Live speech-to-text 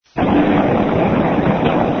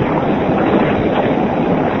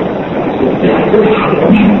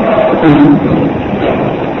إن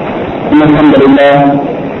الحمد لله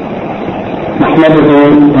نحمده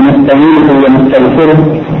ونستعينه ونستغفره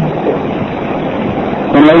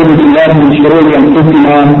ونعوذ بالله من شرور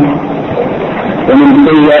أنفسنا ومن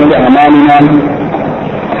سيئات أعمالنا.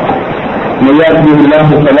 من يهده الله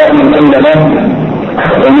فلا مضل له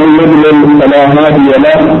ومن يضلل فلا هادي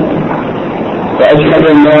له. وأشهد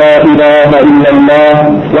أن لا إله إلا الله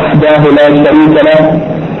وحده لا شريك له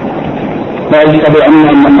وأشهد أن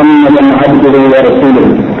محمدا عبده ورسوله.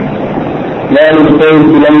 لا praise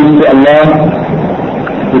belongs to Allah.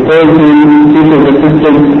 We praise Him, seek His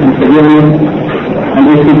assistance and forgiveness, and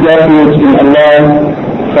we seek refuge in Allah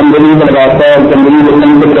from the evil of ourselves and the evil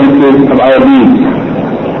consequences of our deeds.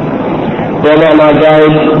 Whether Allah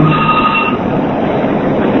guides,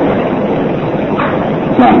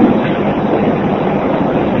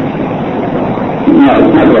 no,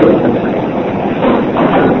 it's not right.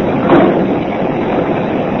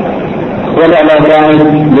 Whether Allah guides,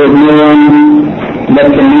 there is no one that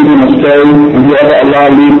can lead him astray, and whoever Allah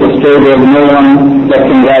leads astray, there is no one that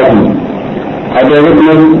can guide him. I bear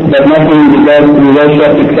witness that nothing deserves to be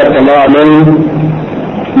worshipped except Allah alone,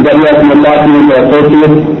 that He has no partners or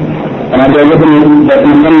associates, and I bear witness that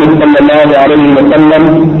Muhammad sallallahu alayhi wa sallam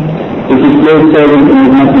is His slave servant and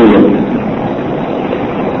His messenger.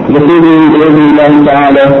 This evening, bi'idhnillahi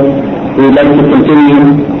ta'ala, we would like to continue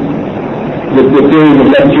with the series of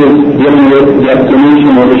lectures dealing with the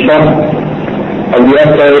explanation or the sharh of the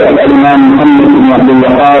essay of Imam Muhammad ibn Abdul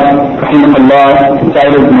Wahhab rahimahullah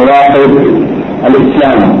entitled Nawaqid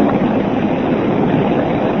al-Islam.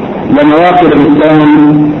 The Nawaqid al-Islam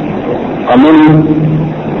are many,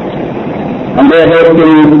 and they are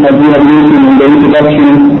often, as we have mentioned in the introduction,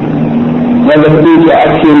 whether speech or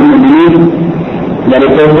action or belief that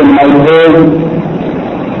a person might hold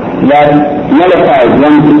that nullifies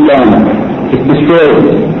one's Islam. It destroys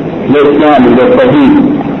the Islam and the Tawheed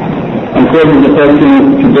and causes the person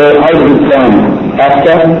to go out of Islam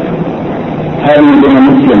after having been a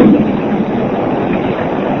Muslim.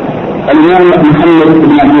 Imam Muhammad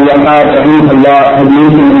ibn Abdul Wahhab rahimahullah has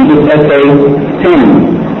mentioned in this essay 10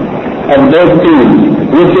 of those things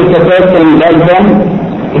which if the person does them,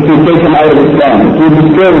 it will take him out of Islam, it will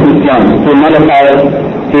destroy Islam, it will nullify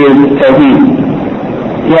his Tawheed.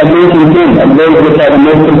 He has mentioned 10 of those which are the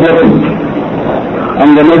most important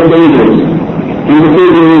and the most dangerous. In the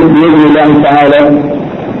evening, bi'idhnillahi ta'ala,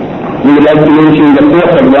 we would like to mention the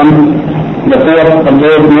fourth of them, the fourth of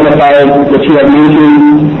those nullifiers which he has mentioned,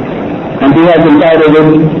 and he has entitled it,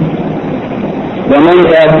 وَمَنْ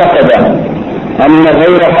اعتقد أن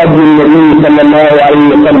غير حج النبي صلى الله عليه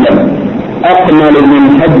وسلم أكمل من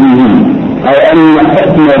حجه أو أن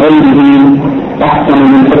حكم غيره أحسن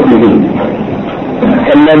من حكمه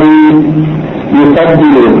كالذي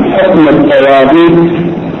يفضل حكم التواغيث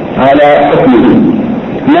على حكمه.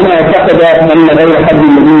 من اعتقد أن غير حج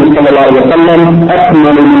النبي صلى الله عليه وسلم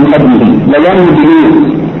أكمل من حجه. The one who believes,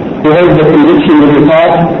 who has the conviction in his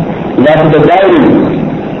heart that the guidance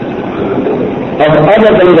of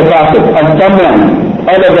other than the Prophet, of someone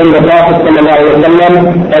other than the Prophet صلى الله عليه وسلم,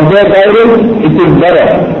 of their guidance, it is better,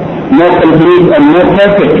 more complete and more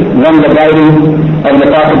perfect than the guidance of the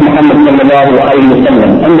Prophet Muhammad sallallahu alayhi wa sallam.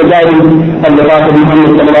 And the guidance of the Prophet Muhammad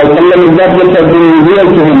sallallahu alayhi wa sallam is that which has been revealed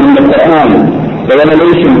to him in the Quran, the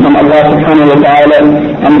revelation from Allah subhanahu wa ta'ala,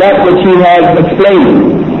 and that which he has explained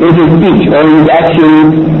in his speech or in his actions,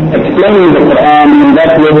 explaining the Quran and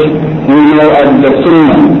that which we know as the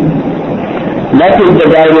Sunnah. That is the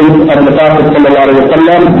guidance of the Prophet sallallahu alayhi wa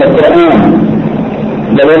sallam, the Quran,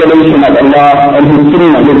 the revelation of Allah and His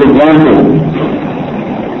Sunnah, His example.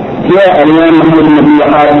 Here, Imam Muhammad ibn Abdul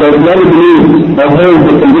Wahhab says, one believes or holds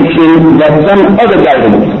the conviction that some other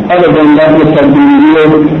guidance, other than that which has been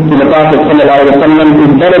revealed to the Prophet sallallahu alayhi wa sallam,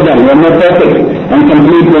 is better than or more perfect and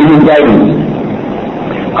complete than his guidance.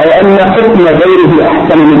 أو أن حكم غيره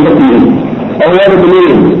أحسن من حكمه. Or whoever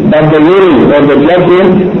believes that the ruling or the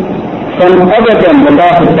judgment from other than the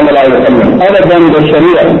Prophet sallallahu alayhi wa sallam, other than the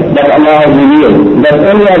Sharia that Allah has revealed, that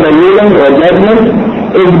any other ruling or judgment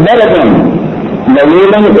is better than the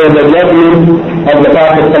ruling or the judgment of the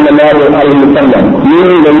Prophet sallallahu alayhi wa sallam,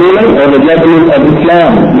 meaning the ruling or the judgment of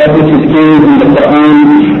Islam, that which is stated in the Quran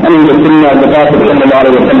and in the Sunnah of the Prophet sallallahu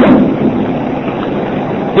alayhi wa sallam.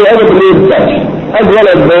 Whoever believes such, as well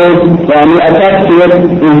as those who are attached to it,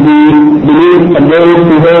 is the belief of those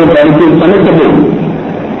who hold that it is permissible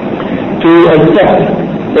to accept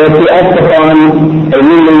or to act upon a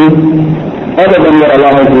ruling other than what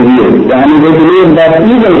Allah has revealed. And they believe that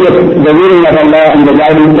even if the ruling of Allah and the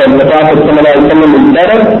guidance of the Prophet ﷺ is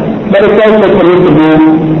better, but it's also permissible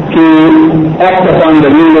to act upon the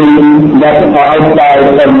rulings that are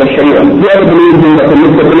outside of the Sharia. Whoever believes in the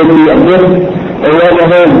permissibility of this, whoever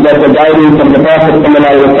holds that the guidance of the Prophet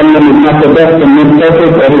ﷺ is not the best and most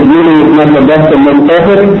perfect, or his ruling is not the best and most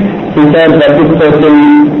perfect, he said that this person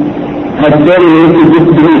has very into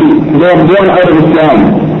disbelief. They have gone out of Islam.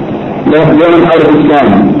 They have gone out of Islam,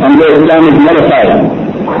 and their Islam is nullified.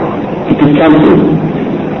 It is cancelled.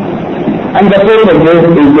 And the proof of this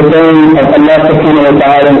is the saying of Allah subhanahu wa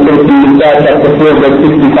ta'ala in Surah An-Nisa chapter 4 verse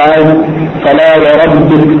 65, فَلَا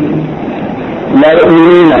وَرَبِّكَ لَا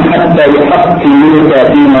يُؤْمِنُونَ حَتَّى يُحَكِّمُوكَ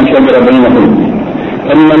فِيمَا شَجَرَ بَيْنَهُمْ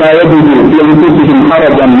ثُمَّ لَا يَجِدُوا فِي أَنفُسِهِمْ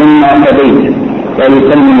حَرَجًا مِمَّا قَضَيْتَ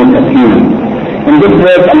وَيُسَلِّمُوا تَسْلِيمًا. In this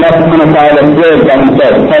verse, Allah subhanahu wa ta'ala swears by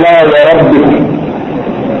himself, فَلَا وَرَبِّكَ.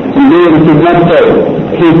 Indeed, it is not so.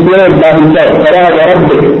 He swears by himself, فَلَا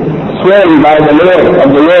وَرَبِّكَ, swearing by the Lord of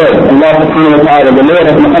the Lord, Allah subhanahu wa ta'ala, the Lord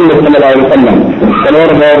of Muhammad sallallahu alayhi wa sallam, the Lord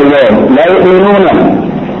of all the world. لَا يُؤْمِنُونَ.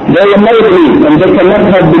 They will not believe, and they cannot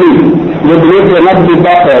have belief. Their belief will not be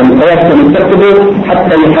proper and correct and acceptable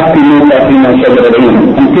حَتَّى يُحَكِّمُوكَ فِيمَا شَجَرَ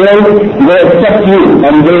بَيْنَهُم, until they accept you,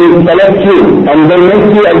 and they select you, and they make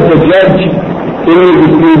you as the judge in the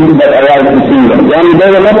disputes that arise between them. And they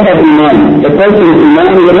will not have iman. A person's iman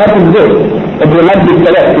will not exist. It will not be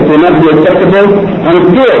correct. It will not be acceptable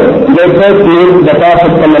until they first meet the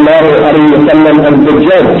Prophet sallallahu alayhi wa sallam as the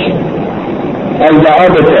judge, as the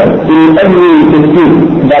arbiter in every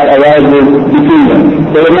dispute that arises between them.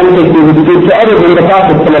 They will not take the dispute to other than the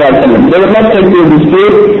Prophet sallallahu alayhi wa sallam. They will not take the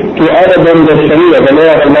dispute to other than the Sharia, the law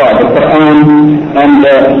of Allah, the Quran and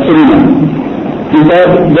the Sunnah. He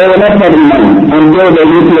said they will not have iman until they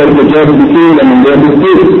utilize the judge between them in their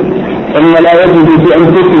disputes. ثم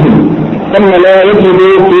لا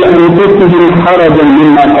يجدوا في أنفسهم حرجا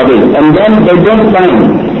مما قضيت. And then they don't find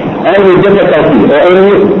any difficulty or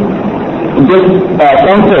any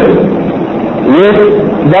discomfort with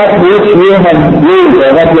that which you have ruled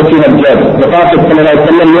or that which you have judged. The Prophet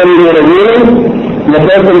ﷺ, when he made a ruling, the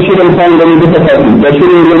person shouldn't find any difficulty. They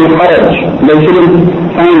shouldn't be any haraj. They shouldn't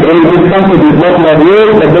find any discomfort with what they have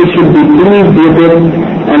ruled, but they should be pleased with it.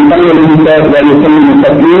 And finally he says that they submit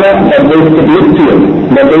to it,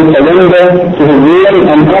 that they surrender to his will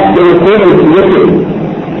and act in accordance with it.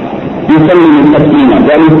 يسلم تسليما.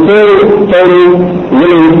 That is total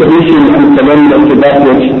willing submission and surrender to that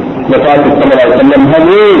which the Prophet ﷺ had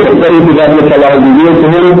ruled, according to that which Allah has revealed to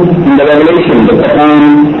him in the revelation, the Quran,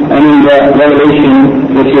 and in the revelation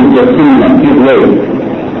which is the Sunnah, his way.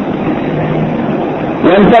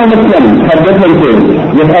 When some Muslims have differences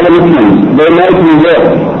with other Muslims, they might resort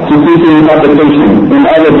to seeking interpretation in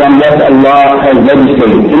other than what Allah has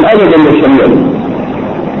legislated, in other than the Sharia.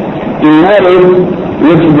 In matters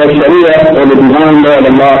which the Sharia or the divine law of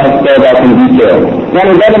Allah has spelled out in detail. That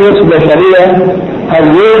is that which the Sharia has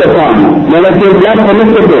ruled upon, then it is not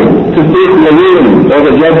permissible to seek the ruling or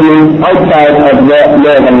the judgment outside of the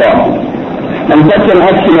law of Allah. And such an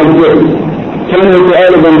action as this can be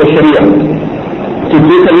other than the Sharia, to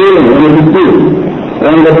seek a ruling in a dispute.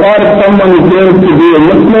 When the part of someone who claims to be a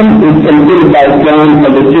Muslim is considered by Islam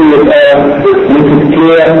as a serious error, which is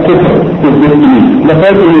clear kufr, is disbelief. The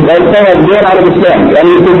person who also has gone out of Islam, and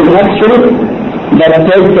it is an action that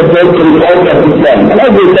takes the person out of Islam. And as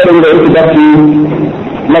we said in the introductory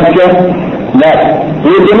lecture, that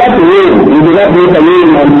we do not make a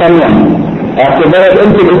ruling on someone after they have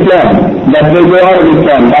entered Islam, that they go out of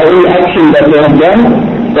Islam by any action that they have done,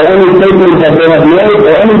 or any statement that they have made,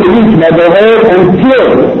 or any belief that they hold,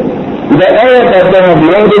 until the error that they have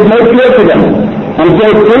made is made clear to them,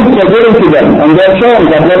 until proofs are given to them, and they are shown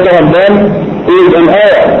that what they have done is an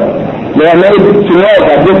error. They are made to know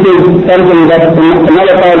that this is something that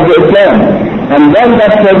nullifies the Islam, and then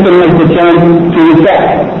that person has the chance to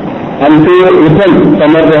retract and to repent from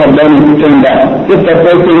what they have done and to turn back. If that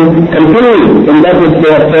person continues in that which they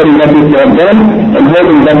have said and that which they have done, and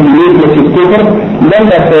holding that belief which is kufr, then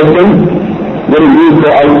that person will indeed go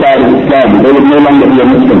outside of Islam. They will no longer be a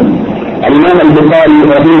Muslim. Al-Imam al-Bukhari,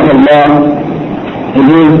 rahimahullah, in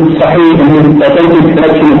his Sahih, in his authentic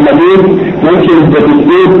collection of hadith, mentions the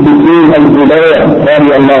dispute between Al-Zubayr,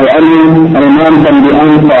 radiallahu anhu, and a man from the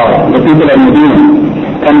Ansar, the people of Medina,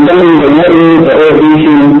 concerning the worry, the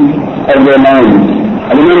ovation of their minds.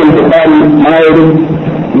 Al-Imam al-Bukhari made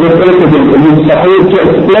this incident in his Sahih to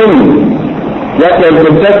explain what was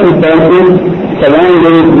the circumstances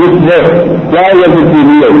surrounding this verse. Why was it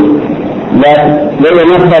revealed that they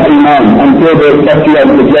will not have iman until they accept you as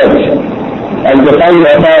the judge, as the final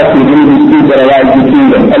authority in the dispute that arise between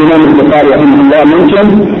them? Al-Imam al-Bukhari rahimahullah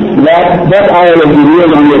mentioned that ayah was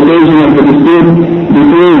revealed on the occasion of the dispute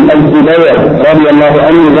between Al-Zubayr radiallahu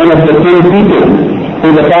anhu, one of the 10 people who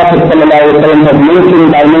the Prophet sallallahu alaihi wasallam had mentioned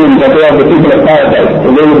by name that they are the people of paradise, so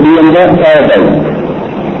they would be in the paradise.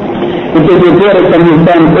 It is reported from his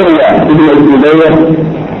son Urwa ibn Al-Zubayr.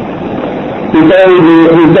 He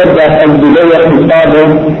said that Al-Zubayr, his father,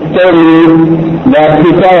 told me that he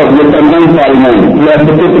fought with an Ansari man who had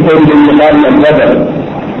participated in the Battle of Badr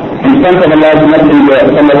in front of Allah's Messenger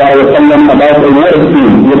sallallahu alaihi wasallam about a water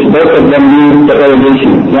stream which both of them used for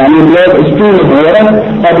irrigation. Yani it was a stream of water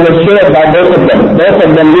that was shared by both of them. Both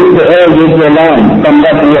of them used to irrigate their land from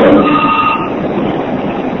that water.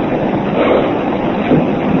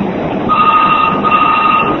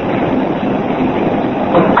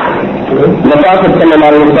 The Prophet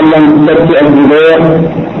sallallahu alaihi wasallam said to Al-Zubayr,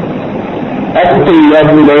 أسقي يا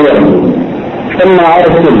زبير ثم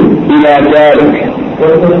أرسل إلى جارك.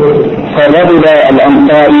 فغضب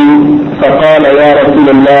الأنصاري فقال يا رسول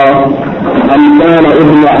الله أم كان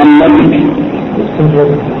ابن عمتك؟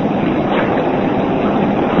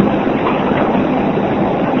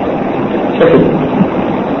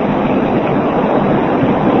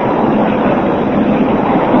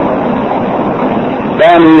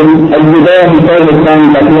 Al-Zubayr told his son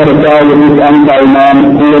that he had a child with his Ansari man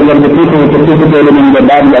who was of the people who participated in the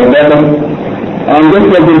Battle of Badr. And this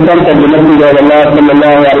was in front of the Messenger of Allah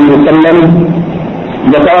sallallahu alayhi wa sallam.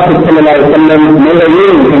 The Prophet sallallahu alayhi wa sallam made a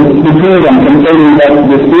ruling between them concerning that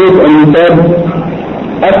dispute, and he said,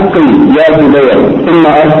 أسقي يا زبير ثم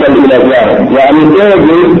أرسل إلى جارك. يعني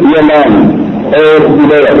irrigate your land, O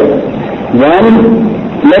Zubayr. Then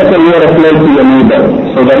let the water flow to your neighbor,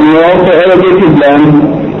 so that you also irrigate his land.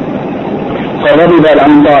 فغضب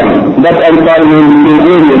الأنصاري. That Ansari means in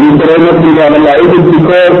area. He said, O Messenger of Allah, is it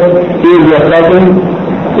because he is your cousin?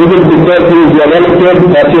 Is it because he is your relative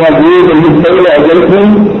that you have used in his favor against him?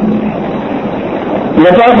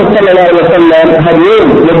 The Prophet sallallahu alaihi wasallam had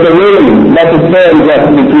ruled with the ruling that is fair and just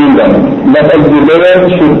between them, that Al-Zubayr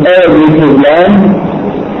should irrigate his land,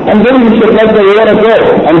 and then he should let the water go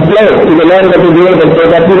and flow to the land that is neighbor, so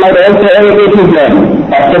that he might also irrigate his land.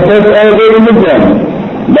 After first irrigating his land,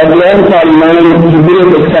 but the Ansari man, he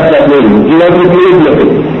didn't accept that ruling. He wasn't pleased with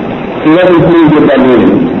it. He wasn't pleased with that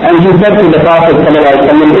ruling. And he said to the Prophet sallallahu alaihi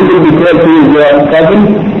wasallam, is it because he is your cousin?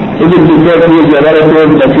 Is it because he is your relative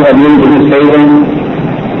that you have used in his favor?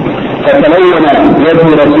 فتلون وجه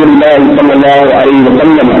رسول الله صلى الله عليه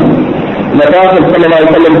وسلم. The Prophet صلى الله عليه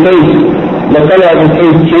وسلم face, the color of his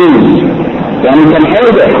face changed. يعني كان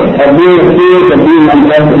حوضه of being accused of being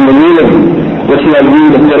unjust in the ruling which he had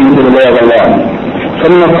used according to the way of Allah.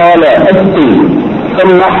 ثم قال أسقي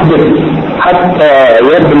ثم أحدث حتى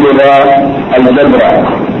يبلغ الجبرة.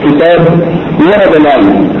 He said, water the land,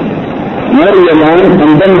 water the land,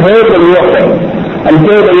 and then hold the water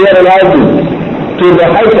until the water rises to the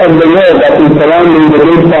height of the wall that is surrounding the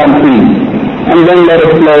great palm trees, and then let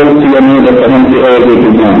it flow to your neighbor for him to irrigate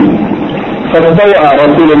his land. فاستوى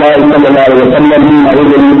رسول الله صلى الله عليه وسلم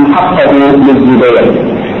حينئذ حقه للزبير.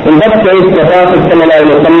 In that case, the Prophet صلى الله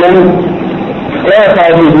عليه وسلم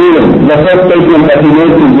clarified his ruling. The first statement that he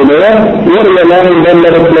made to Zubayr, water your land and then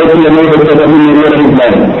let it flow to your neighbor so that he may water his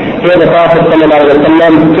land. Here the Prophet sallallahu alaihi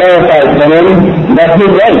wasallam clarified for him that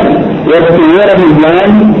his right was to water his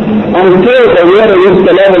land until the water reached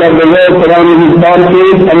the level of the wall surrounding his palm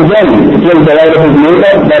trees, and then it was the right of his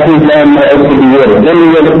neighbor that his land might also be watered.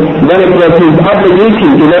 Then it was his obligation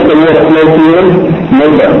to let the water flow to his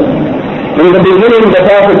neighbor. In the beginning, the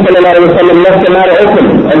Prophet ﷺ left the matter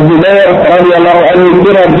open. Al-Zubayr radiallahu anhu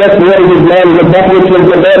could have just watered his land with that which was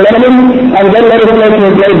the bare minimum, and then let it flow to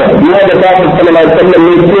his neighbor. Now the Prophet ﷺ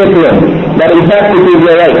made clear to him that in fact it is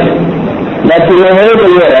your right, that you may hold the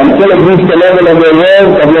water until it reaches the level of your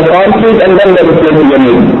walls, of your palm trees, and then let it flow to your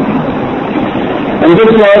neighbor. And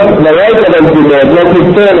this was the right of Al-Zubayr, was his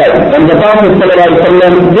fair right. And the Prophet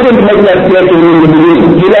ﷺ didn't make that clear to him in the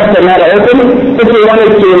beginning. He left the matter open. If he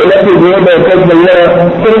wanted to let his neighbor take the water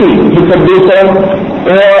quickly, he could do so.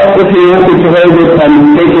 Or if he wanted to hold it and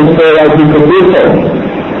take his fair right, he could do so.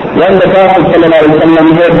 When the Prophet ﷺ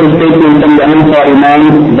heard the statement from the Ansari man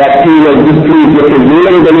that he was displeased with his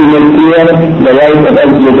ruling, then he made clear the right of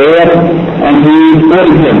Al-Zubayr, and he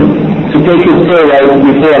ordered him to take his fair right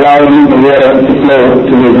before allowing the water to flow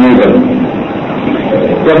to his neighbor.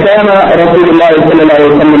 وكان رسول الله صلى الله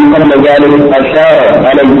عليه وسلم قبل ذلك أشار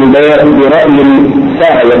على الزبير برأي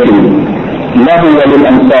ساعية له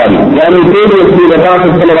وللأنصار. يعني previously the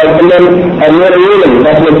Prophet صلى الله عليه وسلم had made a ruling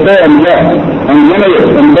that was fair and just and generous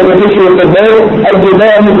and beneficial for both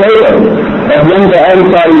Al-Zubayr and his neighbor. But when the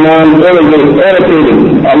Ansari man irritated,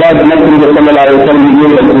 Allah's Messenger صلى الله عليه وسلم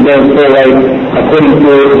gave Al-Zubayr's fair right according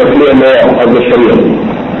to the clear law of the Sharia.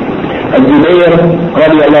 الزبير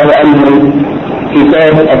رضي الله عنه he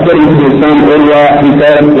said, according to his son Urwa, he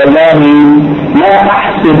said, والله ما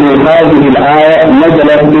أحسب هذه الآية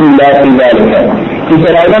نزلت إلا في ذلك. He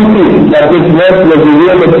said, I don't think that this verse was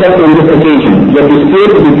revealed except on this occasion, the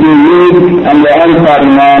dispute between me and the Ansar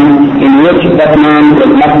man, in which that man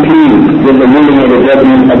was not pleased with the ruling of the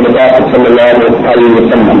judgment of the Prophet sallallahu alayhi wa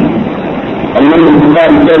sallam. And when the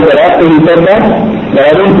Bukhari said that after he said that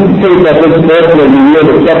I don't think that this verse was revealed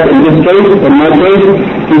except in this case, in my case,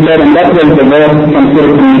 he said, and that was the verse from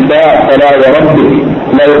Surah Al-Nisa, فَلَا وَرَبِّكَ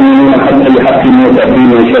لَا يُؤْمِنُونَ حَتَّى يُحَكِّمُوكَ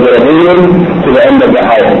فِيمَا شَجَرَ بَيْنَهُمْ, to the end of the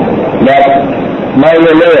ayah. That by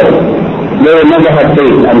your Lord, they will never have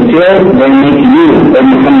faith until they make you, O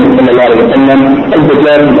Muhammad sallallahu alayhi wa sallam, as the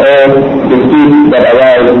judge of all disputes that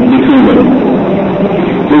arise between them.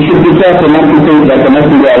 We should be careful not to think that the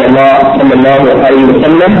Messenger of Allah sallallahu alayhi wa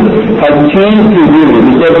sallam has changed his ruling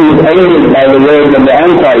because he is aided by the words of the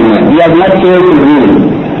Ansar man. He has not changed his ruling,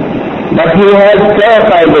 but he has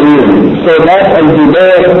clarified the ruling so that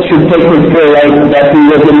Al-Zubayr should take his full right that he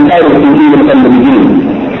was entitled to even from the beginning.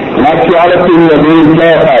 In actuality, he has really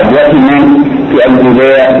clarified what he meant to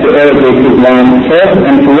Al-Zubayr to irrigate his land first,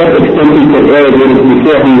 and to what extent he could irrigate it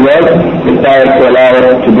before he was required to allow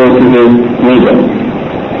it to go to his neighbor.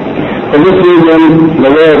 For this reason,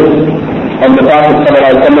 the words of the Prophet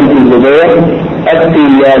ﷺ to Zubayr, "Asqi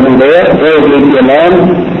ya Zubayr," irrigate your land,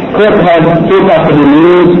 could have two possible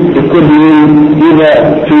meanings. It could mean either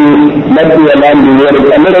to let your land be watered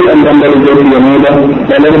a little and then let it go to your neighbor,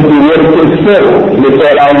 or let it be watered to its full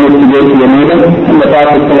before allowing it to go to your neighbor. And the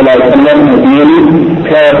Prophet ﷺ has merely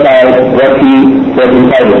clarified what he was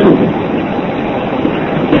entitled to.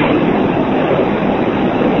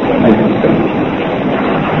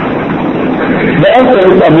 The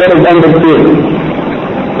essence of what is understood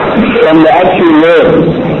from the actual words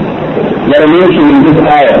that are mentioned in this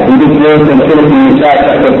ayah, in this verse in Surah Al-Nisa,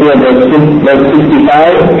 chapter 4, verse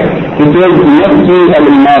 65, it says, Nafsi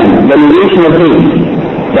al-Iman, the negation of faith.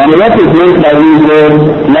 And what is meant by these words,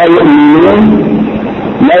 لا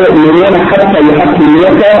يؤمنون حتى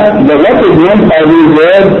يحكموك, but what is meant by these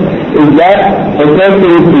words is that a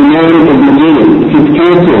person's iman is negated, is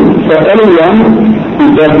cancelled. For anyone who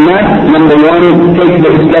does not, number one, take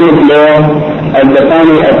the Islamic law as the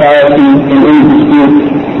final authority in any dispute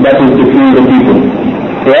that is between the people.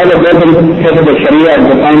 Whoever doesn't take the Sharia as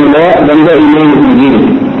the final law, then their iman is negated.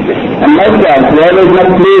 And likewise, whoever is not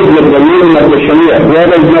pleased with the ruling of the Sharia,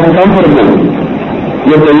 whoever is not comfortable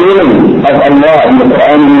with the ruling of Allah in the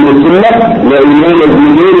Quran and the Sunnah, their iman is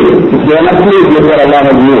negated if they are not pleased with what Allah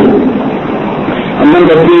has ruled. And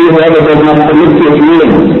number three, whoever does not submit to its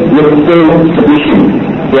ruling with full submission,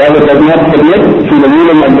 whoever does not submit to the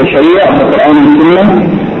ruling of the Sharia of the Quran and Sunnah,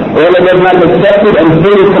 whoever does not accept it and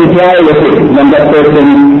fully comply with it, then that person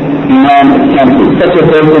iman is cancelled. Such a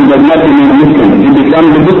person does not remain a Muslim. He becomes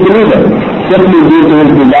a disbeliever simply due to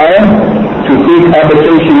his desire to seek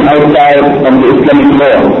arbitration outside of the Islamic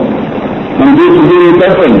law, and due to giving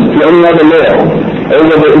preference to any other law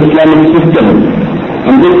over the Islamic system.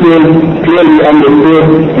 And this is clearly understood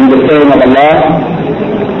in the saying of Allah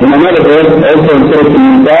in another verse, also in Surah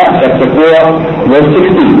Al-Nisa, chapter 4, verse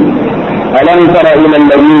 16. أَلَمْ تَرَ إِلَى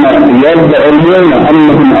الَّذِينَ يَزْعُمُونَ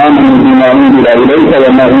أَنَّهُمْ آمَنُوا بِمَا أُنزِلَ إِلَيْكَ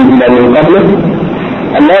وَمَا أُنزِلَ مِن قَبْلِكَ.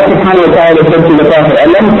 Allah subhanahu wa ta'ala said to the Prophet,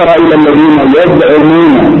 أَلَمْ تَرَ إِلَى الَّذِينَ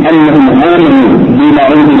يَزْعُمُونَ أَنَّهُمْ آمَنُوا بِمَا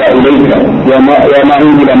أُنزِلَ إِلَيْكَ وَمَا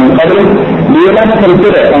أُنزِلَ مِن قَبْلِكَ. Do you not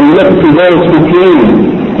consider and look to those who claim,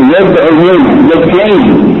 they claim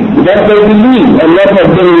that they believe and what has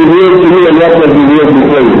been revealed to you and what was revealed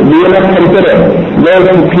before you? Do you not consider those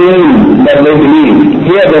who claim that they believe?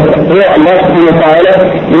 Here Allah subhanahu wa ta'ala,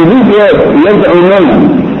 in these words, يَزْعُمُونَ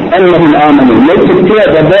أَنَّهُمْ آمَنُوا, makes it clear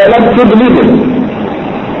that they are not true believers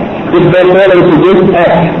if they fall into this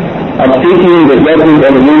act of seeking the judgment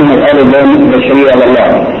of the ruling of other than the Sharia of Allah.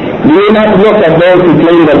 Do you not look at those who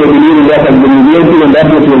claim that they believe in what has been revealed to you and that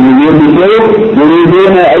which was revealed before you?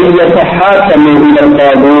 يُرِيدُونَ أَن يَتَحَاكَمُوا إِلَى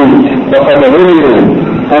الطَّاغُوتِ وَقَدْ أُمِرُوا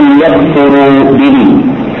أَن يَكْفُرُوا بِهِ.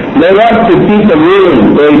 They want to seek a ruling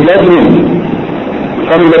or a judgment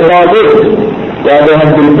from the Taghut, where they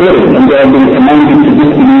have been ordered and they have been commanded to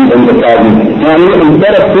disbelieve in the Taghut. And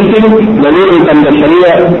instead of seeking the ruling from the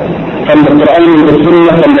Sharia, from the Quran and the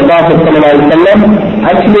Sunnah, from the Prophet ﷺ,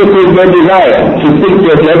 actually it is their desire to seek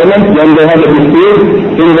their judgment when they have a dispute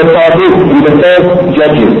in the Taghut, in the first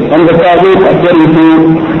judges. And the Taghut, according to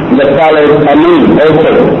the scholars, are many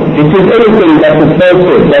also. It is anything that is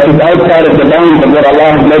falsehood, that is outside of the bounds of what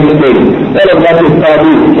Allah has legislated. all of that is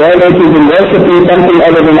tabu. Whether it is in worshipping something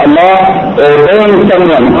other than Allah, or obeying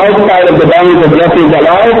someone outside of the bounds of what is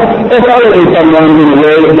allowed, or following someone in a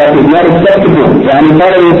way that is not acceptable. And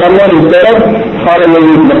following someone instead of following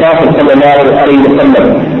the Prophet sallallahu alayhi wa sallam.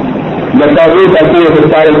 The taghut, as some of the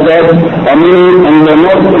scholars said, and the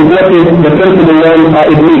most important, the principal ones are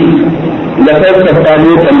Iblis. The first of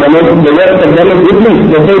taghut and the rest of them is Iblis,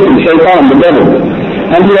 the Satan, Shaitan, the devil.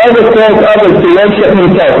 And whoever calls others to worship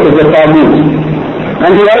himself is a taghut.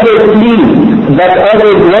 And whoever believes that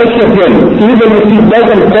others worship him, even if he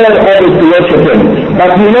doesn't call others to worship him,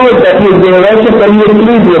 but he knows that he is being worshipped and he is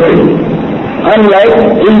pleased with it. Unlike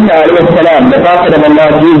Isa alayhi salam, the Prophet of Allah,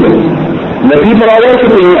 Jesus. The people are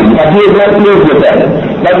worshipping him, but he is not pleased with that.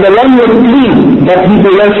 But the one who is pleased that he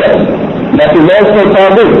be worshipped, that is also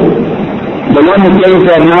taghut. The one who claims to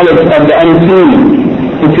have knowledge of the unseen,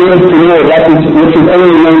 who claims to know that which is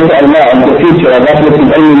only known to Allah in the future, or that which is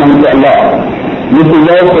only known to Allah. This is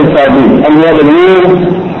also taghut. And we have a rule,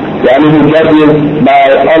 who judges by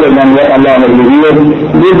other than what Allah has revealed.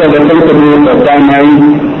 These are the principles of primary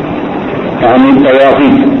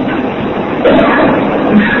tawaghut.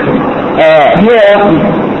 Here,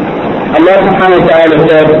 Allah subhanahu wa ta'ala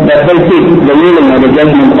said that they take the ruling of the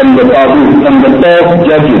judgment from the taghut, from the false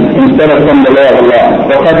judges, instead of from the law of Allah.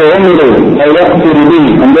 وَقَدْ أُمِرُوا أَنْ يَكْفُرُوا بِهِ.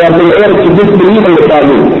 And they have been ordered to disbelieve in the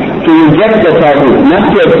taghut, to reject the taghut, not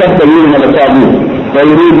to accept the ruling of the taghut.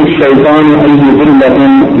 وَيُرِيدُ الشَّيْطَانُ أَنْ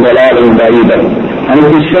يُضِلَّهُمْ ضَلَالًا بَعِيدًا. And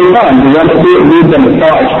it is Shaitan who wants to lead them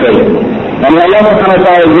far astray. And Allah subhanahu wa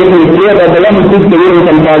ta'ala is making it clear that the one who seeks the ruling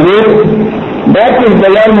from taghut, that is the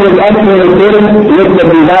one who is actually referring with the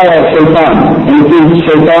desire of Shaitan. And it is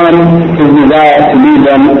Shaitan his desire to lead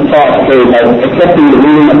them far astray by accepting the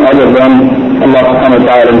ruling of other than Allah subhanahu wa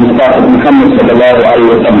ta'ala and his Prophet Muhammad sallallahu alayhi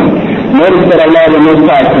wa sallam. Notice that Allah the Most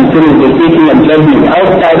High considers the seeking of judgment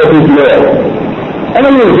outside of his law.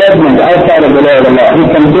 Any judgment outside of the law of Allah, he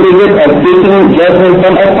considers it as seeking judgment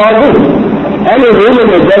from a taghut. Any ruling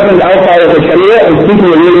or judgment outside of the Sharia is seeking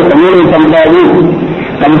a ruling from taghut.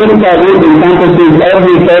 And this taghut encompasses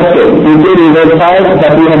every factor, including those five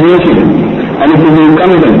that we have mentioned. And it is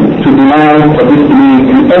incumbent to deny or disbelieve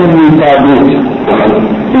in every taghut,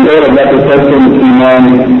 in order that the person's iman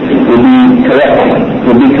will be correct,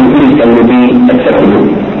 will be complete, and will be acceptable.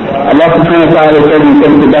 Allah subhanahu wa ta'ala says in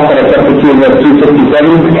Surah Al-Baqarah chapter 2 verse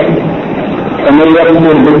 257, فمن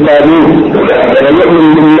يكفر بالطاغوت ويؤمن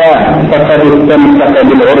بالله فقد استمسك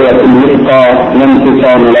بالعروة الوثقى لا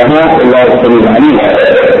انفصام لها والله السميع العليم.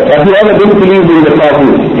 But whoever disbelieves in the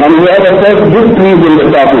taghut, and whoever says disbelieves in the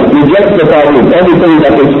taghut, rejects the taghut, everything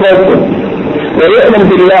that is falsehood, ويؤمن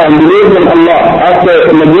بالله, and believes in Allah after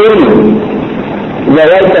negating the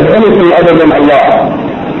right of anything other than Allah,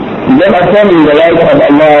 then affirming the right of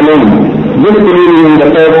Allah alone, disbelieving in the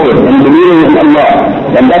falsehood and believing in Allah,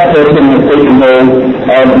 then that person has taken hold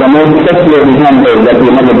of the most trustworthy handhold that we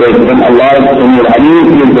never break from Allah. Al-Samir Alim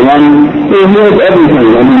is the one who knows everything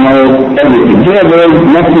and he knows everything. Here there is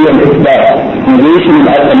nothing of isbat, negation and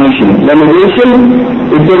affirmation. The negation,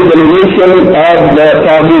 it is the negation of the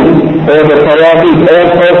taghut or the tawaghut or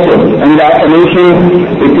falsehood, and the affirmation,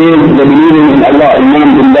 it is the believing in Allah, Iman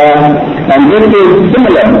Billah. And this is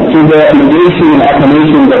similar to the negation and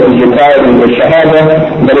affirmation that is required in the Shahada,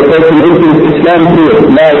 that a person enters Islam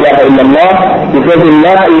through La ilaha illallah, because in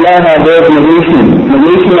La ilaha there is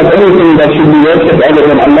negation of anything that should be worshipped other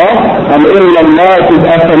than Allah, and illallah is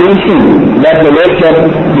affirmation that the worship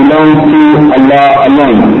belongs to Allah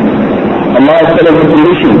alone. Allah has set up a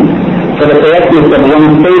condition for the correctness of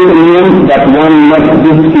one's faith in him, that one must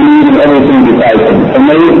disbelieve in everything besides him.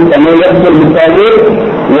 فَمَنْ يَكْفُرْ بِالطَّاغُوتِ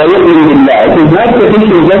وَيُؤْمِنْ بِاللَّهِ. It is not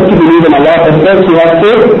sufficient just to believe in Allah, but first you have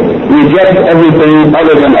to reject everything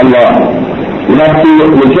other than Allah. You have to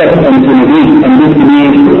reject and to negate and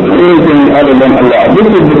disbelieve anything other than Allah. This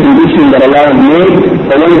is the condition that Allah has made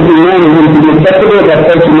for one to iman is to be acceptable, that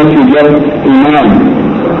first you must reject iman,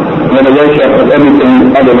 or the worship of everything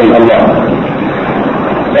other than Allah.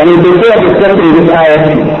 And before discussing this ayah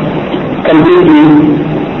completely,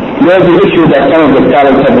 there is an issue that some of the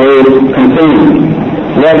scholars have raised concerning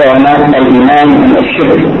whether or not al-iman and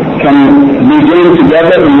al-shirk can be joined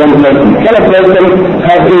together in one person. Can a person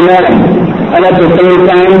have iman and at the same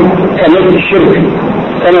time commit shirk?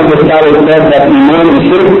 Some of the scholars said that iman and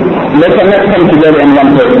shirk, they cannot come together in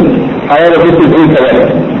one person. However, this is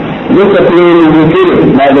incorrect. This opinion is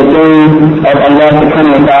refuted by the saying of Allah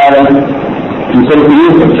subhanahu wa ta'ala in Surah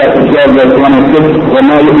Yusuf chapter 12 verse 106,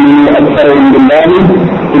 وَمَا يُؤْمِنُ أَكْثَرُهُم بِاللَّهِ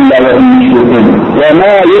إِلَّا وَهُمْ يُشْرِكُونَ.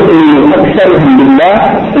 وَمَا يُؤْمِنُ أَكْثَرُهُم بِاللَّهِ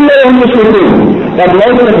إِلَّا وَهُمْ يُشْرِكُونَ. That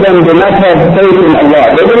most of them do not have faith in Allah.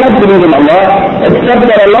 They do not believe in Allah, except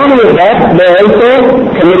that along with that, they are also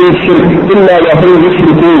committing shirk. إِلَّا وَهُمْ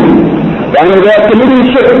يُشْرِكُونَ. And they are committing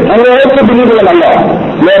shirk, and they also believe in Allah.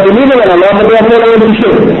 They are believing in Allah, but they are falling into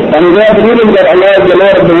shirk. And they are believing that Allah is the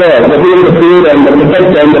Lord of the world, that He is the creator and the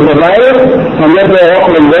protector and the provider, and yet they are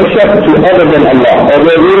offering worship to other than Allah, or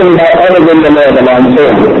they are ruling by other than the Lord, Allah, and so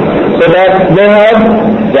on. So that they have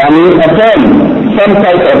affirmed some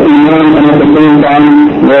type of iman, and at the same time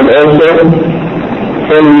they have also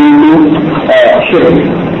fallen into shirk.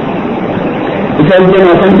 It has been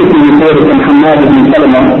authentically reported from Hammad ibn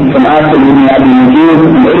Salama, from Asim ibn Abi Najib,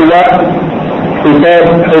 from Urwa, who said,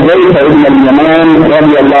 Hudayfa ibn al-Yaman,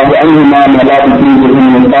 radiallahu anhuma, may Allah be pleased with him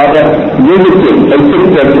and his father, visited a sick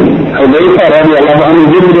person. Hudayfa, radiallahu anhu,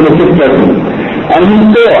 visited a sick person. And he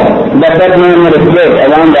saw that that man had a thread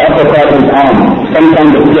around the upper part of his arm, some kind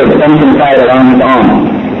of thread, something tied around his arm.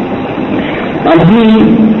 And he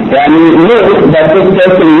knew that this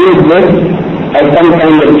person used this as some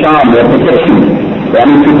kind of charm or protection,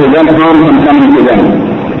 to prevent harm from coming to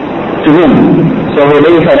him. So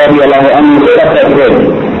Hudayfa radiallahu anhu cut that thread,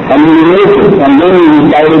 and he removed it, and then he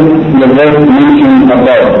recited the verse mentioned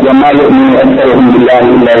above, وَمَا يُؤْمِنُ أَكْثَرُهُم بِاللَّهِ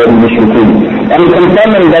إِلَّا وَهُمْ مُشْرِكُونَ. And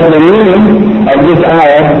confirming that the meaning of this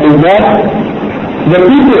ayah is that the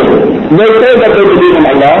people, they say that they believe in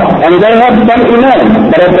Allah, and they have some iman,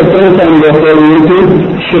 but at the same time they are falling into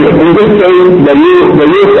shirk. In this case, the use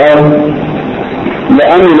of the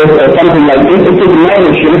amulet or something like this, it is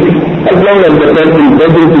minor shirk, as long as the person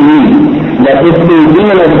doesn't believe that this thing in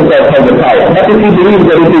and of itself has a power. But if he believes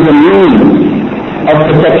that it is a means of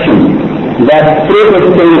protection, that through this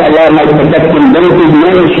thing Allah might protect him, then it is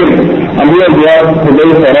minor shirk. And here we are,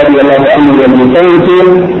 Hudayfa radiallahu anhu was referring to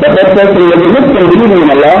that person was a Muslim believing in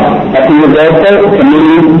Allah, that he was also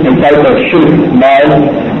committing a type of shirk by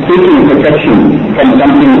seeking protection from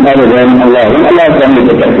something other than Allah, when Allah is only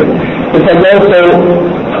protected. It has also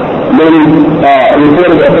been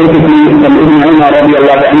reported authentically from Ibn Umar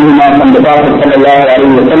radiallahu anhuma, from the Prophet sallallahu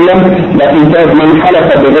alayhi wa sallam, that he says, "Man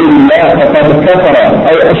halafa bi ghayri Allah faqad kafara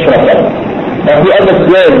aw ashraka." That whoever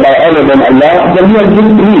swears by other than Allah, then he has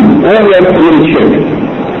disbelieved, or he has committed shirk.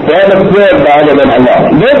 Whoever swears by other than Allah,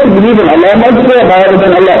 those who believe in Allah must swear by other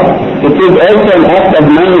than Allah. It is also an act of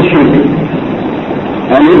minor shirk,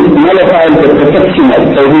 and it nullifies the protection of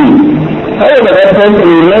Tawheed. However, that person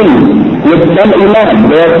remains with some iman.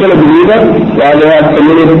 They are still a believer, while they have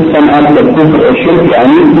committed some act of kufr or shirk, and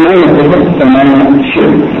it's minor kufr, some minor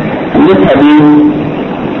shirk. And this hadith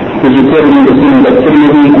is reported in the Sunnah of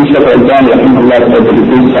Tirmidhi, and Shaykh al-Albani rahimahullah said that it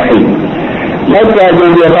is sahih. Likewise,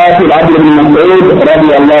 when the Prophet Abd ibn Mas'ud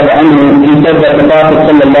radiallahu anhu, he said that the Prophet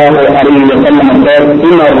sallallahu alayhi wa sallam said,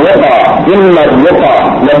 "Inna al-ruqa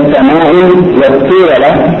wal-tama'im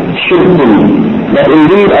wal-tira shirkun." That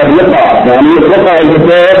indeed al-ruqa, ruqa is the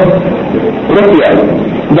word ruqya.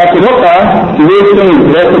 That ruqa, these things,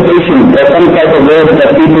 recitation, or some type of word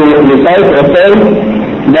that people recite or say,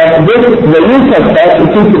 that this, the use of that is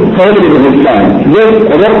prohibited in Islam. This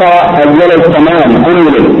ruqa as well as tamam,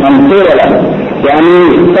 amulet, and tirala,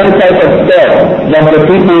 some type of spell that the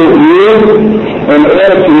people use in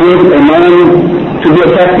order to use a man to be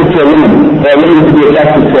attracted to a woman, or a woman to be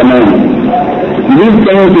attracted to a man. These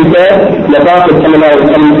things, he said, the Prophet sallallahu alayhi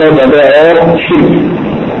wa sallam said that they are all shirk.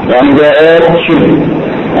 They are all shirk.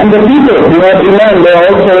 And the people who have iman, they are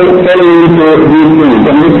also falling into these things.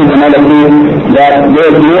 And this is another thing, that there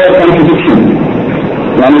is no contradiction.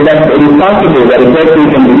 That it is possible that a person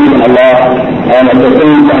can believe in Allah, and at the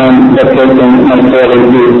same time that person might fall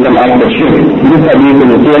into some act of shirk. This hadith is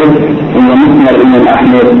reported in the Musnad Imam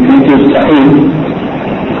Ahmad, which is sahih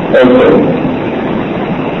also.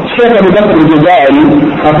 Shaykh Abu Bakr al-Jazairi,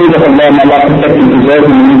 حفظه الله, may Allah protect him, preserve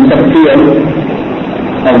him, in his tafsir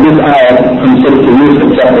of this ayah from Surah Yusuf,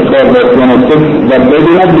 chapter 12, verse 106, that they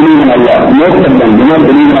do not believe in Allah. Most of them do not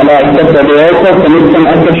believe in Allah, except that they also commit some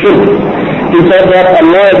act of shirk. He said that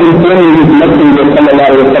Allah is informing His Messenger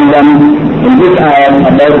sallallahu alayhi wa sallam in this ayah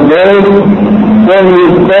about those whom He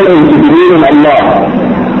is calling to believe in Allah,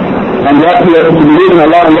 and what He has to believe in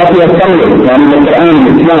Allah and what He has come with, in the Quran and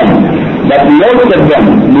Islam. That most of them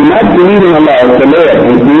do not believe in Allah as the Lord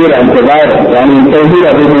and Creator and Provider, in Tawheed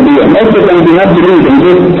of Rububiyyah. Most of them do not believe in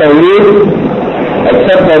this Tawheed,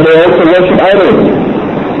 except that they also worship idols,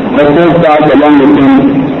 the false gods along with Him.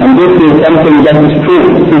 And this is something that is true.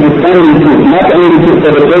 This is only true. Not only true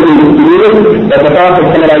for the present believers, but the Prophet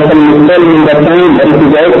sallallahu alayhi wa sallam is telling in that time that it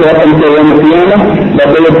is also up until Yawm al-Qiyamah, that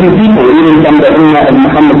there were few people, even from the Ummah of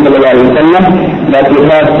Muhammad sallallahu alayhi wa sallam, that will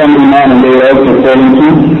have some iman and they will also fall into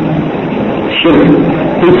shirk.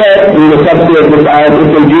 He said in the tafsir of this ayah, if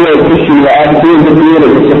a Jew or Christian will ask who is the Creator,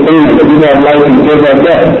 the Sustainer, the Giver of life and Giver of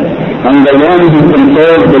death, And the one who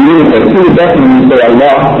controls the universe, he will definitely say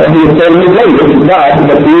Allah. He will say late, it's God,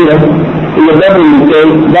 but he will definitely say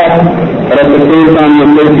that. But at the same time, he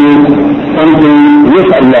will say something with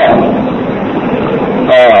Allah.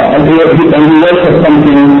 And he worships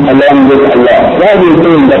something along with Allah. While he is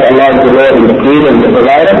saying that Allah is the Lord and the Creator and the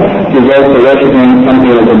Provider, he is also worshipping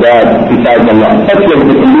something of the God besides Allah. Such was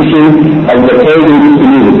the condition of the pagan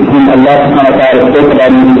disbelievers, whom Allah subhanahu wa ta'ala spoke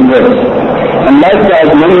about in this verse. And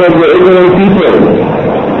likewise, many of the ignorant people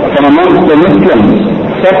from amongst the Muslims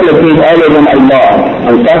supplicate other than Allah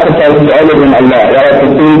and sacrifice to other than Allah, while at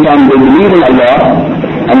the same time they believe in Allah,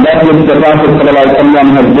 and that which the Prophet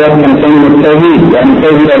ﷺ has brought concerning the Tawheed, and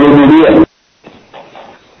Tawheed al-Rububiyyah.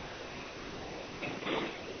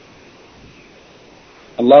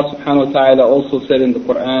 Allah subhanahu wa ta'ala also said in the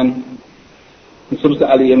Quran, in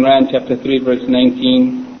Surah Ali Imran, chapter 3, verse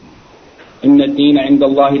 19, إِنَّ الدِّينَ عِنْدَ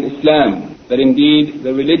اللَّهِ الْإِسْلَامِ, that indeed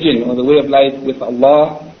the religion or the way of life with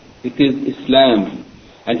Allah, it is Islam.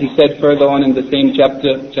 And he said further on in the same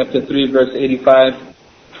chapter 3, verse 85,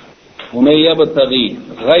 وَمَنْ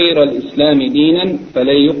يَبْتَغِي غَيْرَ الْإِسْلَامِ دِينًا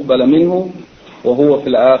فَلَنْ يُقْبَلَ مِنْهُ وَهُوَ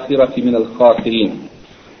فِي الْآخِرَةِ مِنَ الْخَاسِرِينَ.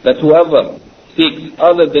 That whoever seeks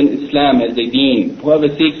other than Islam as a deen, whoever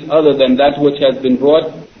seeks other than that which has been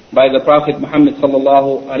brought by the Prophet Muhammad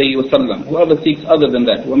sallallahu alayhi wa sallam, whoever seeks other than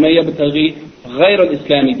that, وَمَنْ يَبْتَغِي غَيْرَ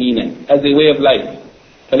الْإِسْلَامِ دِينًا, as a way of life,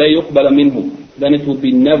 فَلَنْ يُقْبَلَ مِنْهُ, then it will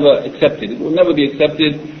be never accepted. It will never be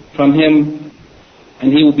accepted from him,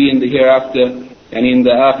 and he will be in the hereafter, and in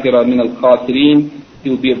the akhirah min al-khasirin, he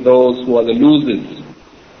will be of those who are the losers.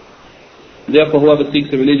 Therefore, whoever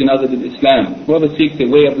seeks a religion other than Islam, whoever seeks a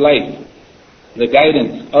way of life, the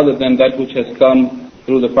guidance other than that which has come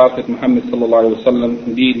through the Prophet Muhammad sallallahu alaihi wasallam,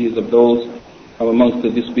 indeed he is of those of amongst the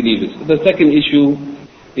disbelievers. The second issue,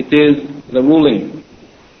 it is the ruling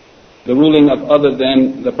of other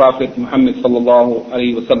than the Prophet Muhammad sallallahu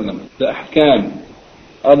alaihi wasallam, the ahkam,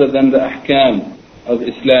 other than the ahkam of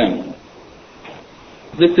Islam.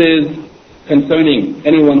 This is concerning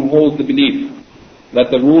anyone who holds the belief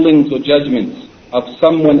that the rulings or judgments of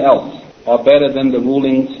someone else are better than the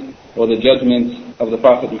rulings or the judgments of the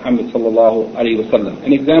Prophet Muhammad sallallahu alaihi wasallam.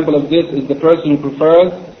 An example of this is the person who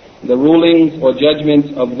prefers the rulings or judgments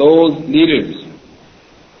of those leaders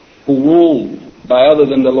who rule by other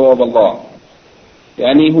than the law of Allah.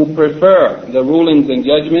 Yani who prefer the rulings and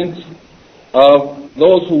judgments of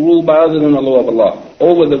those who rule by other than the law of Allah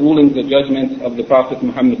over the rulings and judgments of the Prophet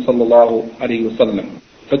Muhammad sallallahu alaihi wasallam.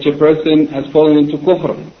 Such a person has fallen into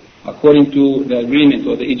kufr, according to the agreement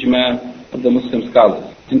or the ijma of the Muslim scholars.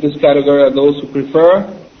 In this category are those who prefer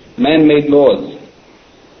man-made laws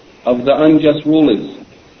of the unjust rulers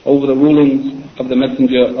over the rulings of the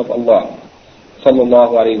Messenger of Allah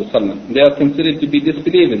sallallahu alaihi wasallam. They are considered to be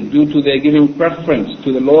disbelievers due to their giving preference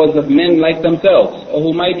to the laws of men like themselves, or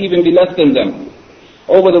who might even be less than them,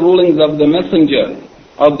 over the rulings of the Messenger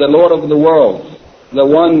of the Lord of the worlds, the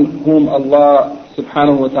one whom Allah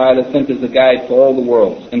subhanahu wa ta'ala sent as a guide for all the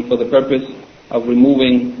worlds and for the purpose of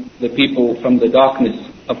removing the people from the darkness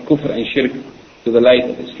of kufr and shirk to the light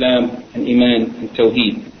of Islam and Iman and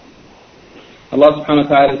Tawheed. Allah subhanahu wa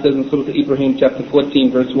ta'ala says in Surah Ibrahim chapter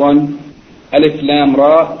 14 verse 1, ألف لام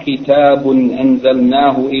را كتاب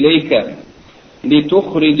أنزلناه إليك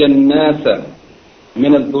لتخرج الناس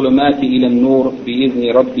من الظلمات إلى النور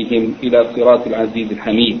بإذن ربهم إلى صراط العزيز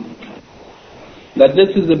الحميد. That this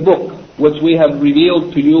is a book which we have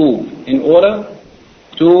revealed to you in order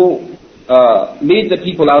to lead the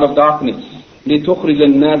people out of darkness, لتخرج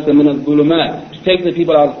الناس من الظلمات, to take the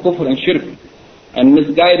people out of kufr and shirk and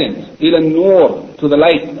misguidance, إلى النور, to the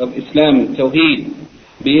light of Islam and Tawheed,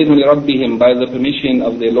 بإذن ربهم, by the permission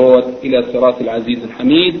of their Lord, إلى صراط العزيز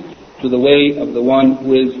الحميد, to the way of the one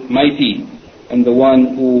who is mighty and the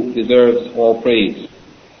one who deserves all praise.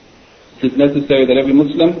 It is necessary that every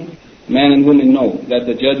Muslim, man and woman, know that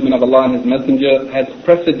the judgment of Allah and His Messenger has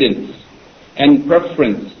precedence and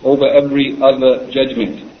preference over every other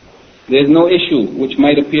judgment. There is no issue which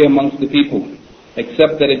might appear amongst the people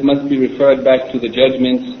except that it must be referred back to the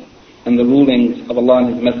judgments and the rulings of Allah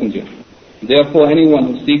and His Messenger. Therefore, anyone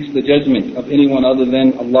who seeks the judgment of anyone other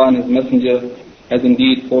than Allah and His Messenger has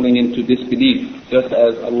indeed fallen into disbelief, just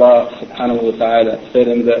as Allah subhanahu wa ta'ala said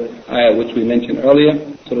in the ayah which we mentioned earlier,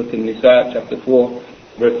 Surah An-Nisa, chapter 4,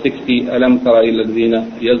 verse 60, أَلَمْ تَرَ إِلَّا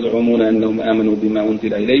الَّذِينَ يَزْعُمُونَ أَنَّهُمْ آمَنُوا بِمَا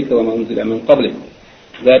أُنزِلَ إِلَيْكَ وَمَا أُنزِلَ مِنْ قَبْلِكَ.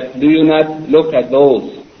 That do you not look at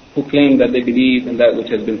those who claim that they believe in that which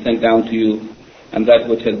has been sent down to you and that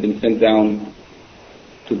which has been sent down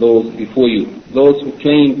to those before you. Those who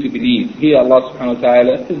claim to believe. Here Allah subhanahu wa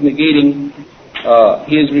ta'ala is negating,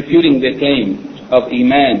 He is refuting their claim of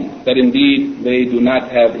Iman, that indeed they do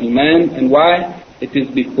not have Iman. And why? It is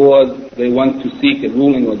because they want to seek a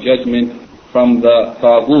ruling or judgment from the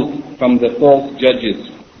Taghut, from the false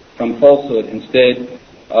judges, from falsehood, instead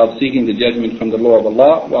of seeking the judgment from the law of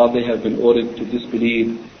Allah, while they have been ordered to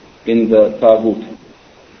disbelieve in the Taghut.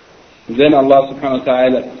 Then Allah subhanahu wa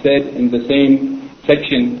ta'ala said in the same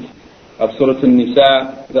section of Surah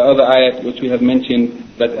An-Nisa, the other ayat which we have mentioned,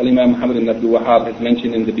 that Imam Muhammad ibn Abdul Wahhab has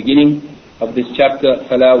mentioned in the beginning of this chapter,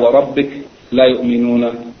 فَلَا وَرَبِّكَ لَا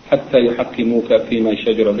يُؤْمِنُونَ حَتَّى يُحَكِّمُوكَ فِي مَا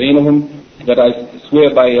شَجَرَ بَيْنَهُمْ, that I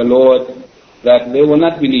swear by your Lord that they will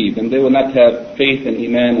not believe and they will not have faith and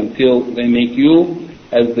Iman until they make you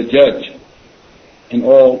as the judge in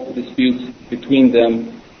all disputes between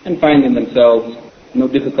them, and find in themselves no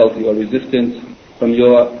difficulty or resistance from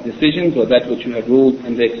your decisions or that which you have ruled,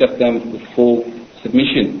 and they accept them with full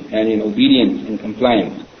submission and in obedience and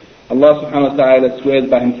compliance. Allah subhanahu wa ta'ala swears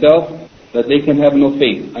by Himself that they can have no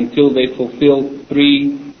faith until they fulfill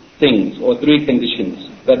three things or three conditions: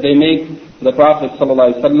 that they make the Prophet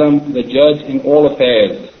sallallahu alaihi wasallam the judge in all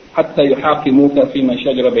affairs, حَتَّى يُحَاكِمُوكَ فِي مَا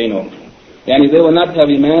شَجَرَ بَيْنَهُمْ. Yani they will not have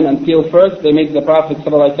Iman until first they make the Prophet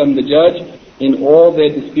sallallahu alaihi wasallam the judge in all their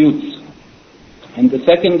disputes. And the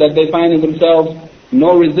second, that they find in themselves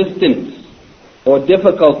no resistance or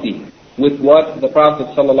difficulty with what the Prophet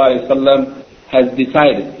ﷺ has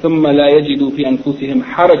decided. ثُمَّ لَا يَجِدُوا فِي أَنفُسِهِمْ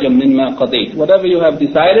حَرَجًا مِمَّا قَضَيْتَ. Whatever you have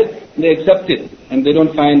decided, they accept it, and they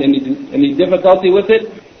don't find any difficulty with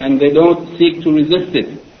it, and they don't seek to resist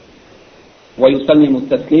it. وَيُسَلِّمُ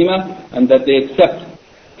التَّسْلِيمَ, and that they accept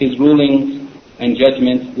His rulings and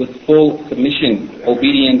judgments with full submission,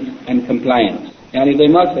 obedience, and compliance. Yani they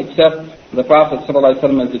must accept the Prophet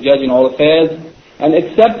ﷺ as the judge in all affairs, and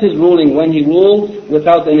accept his ruling when he rules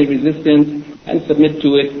without any resistance, and submit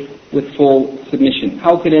to it with full submission.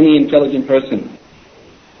 How could any intelligent person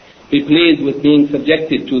be pleased with being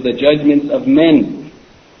subjected to the judgments of men,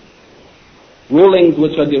 rulings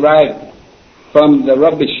which are derived from the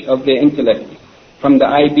rubbish of their intellect, from the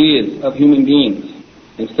ideas of human beings,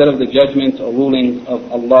 instead of the judgments or rulings of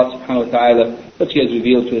Allah subhanahu wa ta'ala, which He has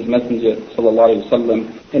revealed to His Messenger sallallahu alaihi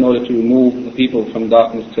wasallam in order to remove the people from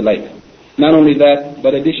darkness to light. Not only that,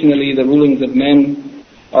 but additionally the rulings of men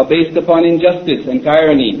are based upon injustice and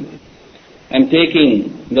tyranny, and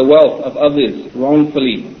taking the wealth of others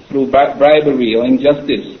wrongfully through bribery or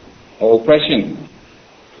injustice or oppression.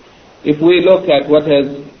 If we look at what has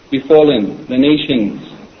befallen the nations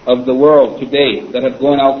of the world today that have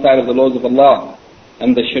gone outside of the laws of Allah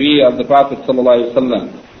and the Sharia of the Prophet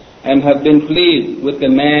ﷺ, and have been pleased with the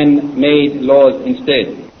man-made laws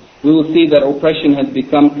instead, we will see that oppression has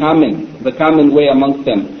become common, the common way amongst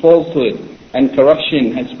them. Falsehood and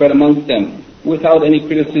corruption has spread amongst them without any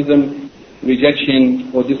criticism,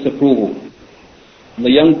 rejection, or disapproval.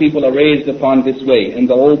 The young people are raised upon this way, and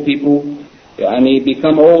the old people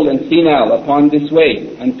become old and senile upon this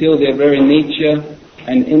way, until their very nature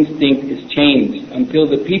and instinct is changed, until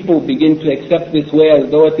the people begin to accept this way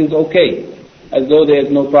as though it is okay, as though there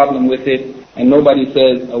is no problem with it, and nobody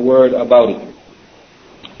says a word about it.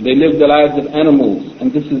 They live the lives of animals,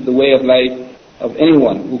 and this is the way of life of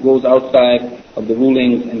anyone who goes outside of the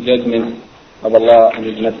rulings and judgments of Allah and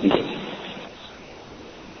His Messenger.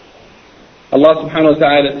 Allah subhanahu wa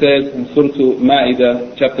ta'ala says in Surah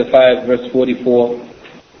Ma'idah, chapter 5, verse 44,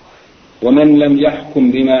 وَمَنْ لَمْ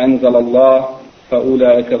يَحْكُمْ بِمَا أَنزَلَ اللَّهُ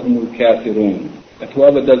فَأُولَٰئِكَ هُمُ الْكَافِرُونَ. That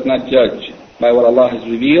whoever does not judge by what Allah has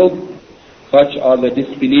revealed, such are the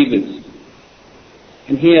disbelievers.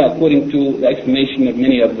 And here, according to the explanation of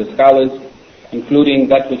many of the scholars, including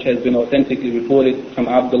that which has been authentically reported from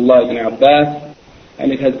Abdullah ibn Abbas,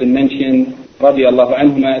 and it has been mentioned, radiallahu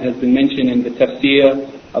anhuma, it has been mentioned in the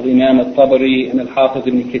tafsir of Imam al-Tabari and al-Hafiz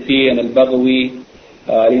ibn Kathir and al-Baghawi,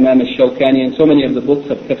 Imam al-Shawkani, and so many of the books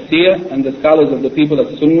of tafsir, and the scholars of the people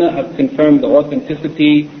of Sunnah have confirmed the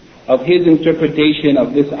authenticity of his interpretation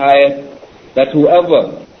of this ayat, that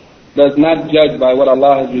whoever does not judge by what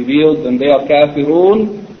Allah has revealed, then they are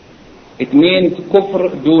kafirun. It means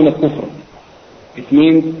kufr duna kufr. It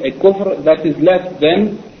means a kufr that is less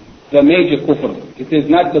than the major kufr. It is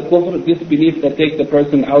not the kufr, disbelief that takes the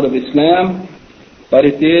person out of Islam, but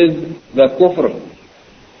it is the kufr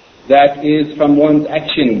that is from one's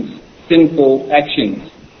actions, sinful actions.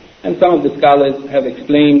 And some of the scholars have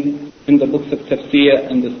explained in the books of tafsir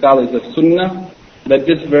and the scholars of Sunnah that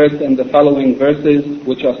this verse and the following verses,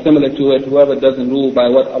 which are similar to it, whoever doesn't rule by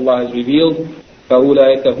what Allah has revealed,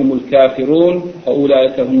 فَأُولَٰئِكَ هُمُ الْكَافِرُونَ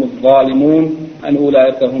وَأُولَٰئِكَ هُمُ الظَّالِمُونَ and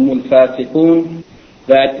أُولَٰئِكَ هُمُ الْفَاسِقُونَ,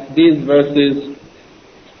 that these verses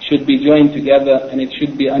should be joined together, and it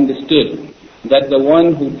should be understood that the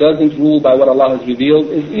one who doesn't rule by what Allah has revealed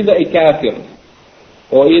is either a kafir,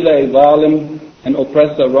 or either a zalim, an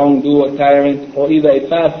oppressor, wrongdoer, tyrant, or either a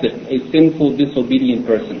fasiq, a sinful, disobedient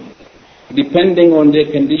person, depending on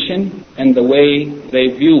their condition and the way they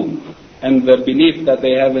view and the belief that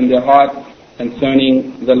they have in their heart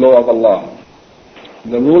concerning the law of Allah.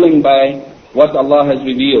 The ruling by what Allah has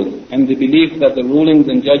revealed and the belief that the rulings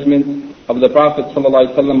and judgments of the Prophet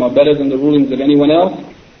ﷺ are better than the rulings of anyone else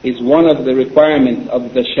is one of the requirements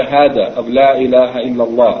of the shahada of La ilaha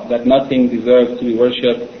illallah, that nothing deserves to be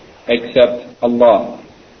worshipped except Allah.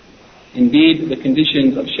 Indeed, the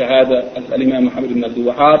conditions of shahada, as Imam Muhammad ibn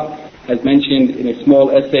Abdul Wahhab has mentioned in a small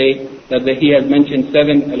essay, that he has mentioned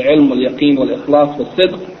 7: al-ilm, wal-yaqeen, wal-ikhlas,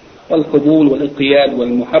 wal-sidq, wal-qabul, wal-inqiyad,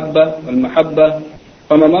 wal-muhabba, wal-mahabba.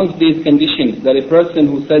 From amongst these conditions, that a person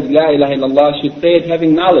who says La ilaha illallah should say it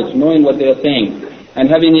having knowledge, knowing what they are saying, and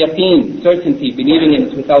having yaqeen, certainty, believing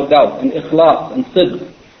in it without doubt, and ikhlas, and sidq,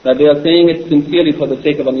 that they are saying it sincerely for the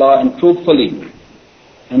sake of Allah and truthfully.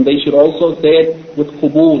 And they should also say it with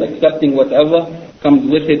qabul, accepting whatever comes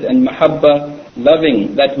with it, and mahabba,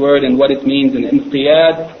 loving that word and what it means. And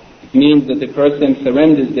inqiyad means that the person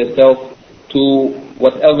surrenders themselves to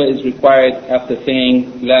whatever is required after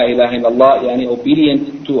saying La ilaha illallah, yani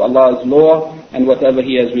obedient to Allah's law and whatever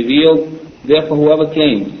He has revealed. Therefore, whoever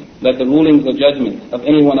claims that the rulings or judgments of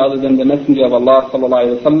anyone other than the Messenger of Allah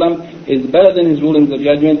ﷺ is better than his rulings or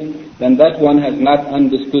judgments, then that one has not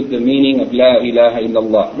understood the meaning of La ilaha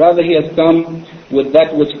illallah. Rather, he has come with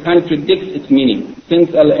that which contradicts its meaning.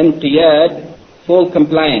 Since al-inqiyad, full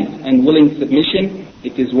compliance and willing submission,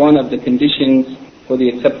 it is one of the conditions for the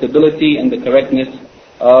acceptability and the correctness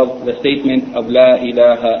of the statement of La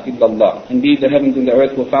ilaha illallah. Indeed, the heavens and the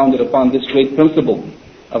earth were founded upon this great principle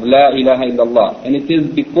of La ilaha illallah. And it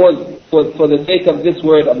is because, for the sake of this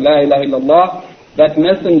word of La ilaha illallah, that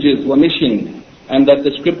messengers were missioned, and that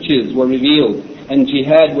the scriptures were revealed, and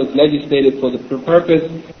jihad was legislated for the purpose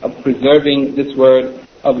of preserving this word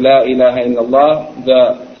of La ilaha illallah,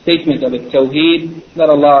 the statement of Tawheed, that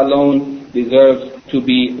Allah alone deserves to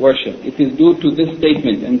be worshipped. It is due to this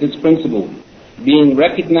statement and this principle being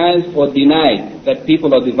recognized or denied that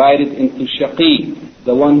people are divided into shaqi,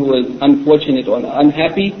 the one who is unfortunate or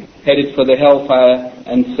unhappy, headed for the hellfire,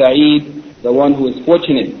 and sa'id, the one who is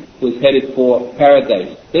fortunate, who is headed for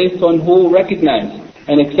paradise, based on who recognized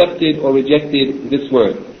and accepted or rejected this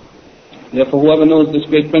word. Therefore, whoever knows this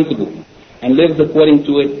great principle and lives according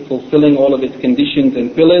to it, fulfilling all of its conditions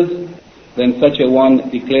and pillars, then such a one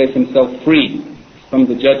declares himself free from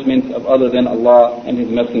the judgment of other than Allah and His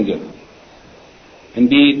Messenger.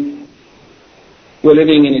 Indeed, we're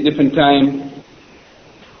living in a different time,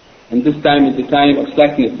 and this time is the time of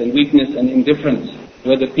slackness and weakness and indifference,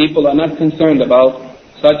 where the people are not concerned about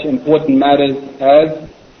such important matters as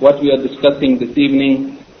what we are discussing this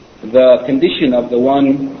evening, the condition of the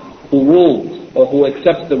one who rules or who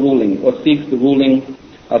accepts the ruling or seeks the ruling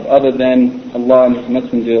of other than Allah and His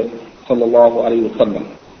Messenger sallallahu alaihi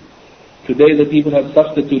wasallam. Today the people have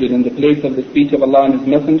substituted in the place of the speech of Allah and His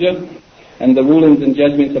Messenger and the rulings and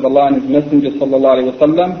judgments of Allah and His Messenger sallallahu alaihi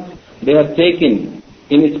wasallam, they have taken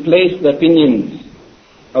in its place the opinions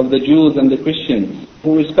of the Jews and the Christians,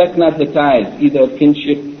 who respect not the ties either of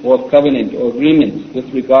kinship or of covenant or agreement with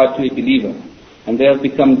regard to a believer, and they have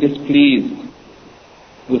become displeased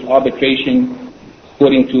with arbitration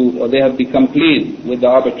according to, or they have become pleased with the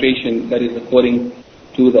arbitration that is according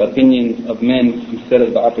to the opinions of men instead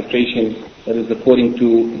of the arbitration that is according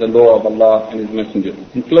to the law of Allah and His Messenger.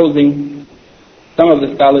 In closing, some of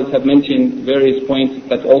the scholars have mentioned various points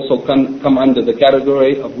that also come under the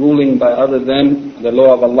category of ruling by other than the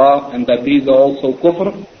law of Allah, and that these are also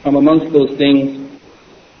kufr. From amongst those things,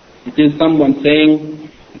 it is someone saying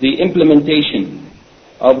the implementation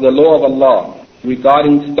of the law of Allah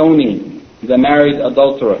regarding stoning the married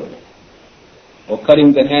adulterer or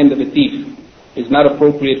cutting the hand of a thief is not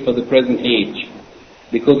appropriate for the present age,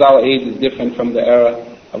 because our age is different from the era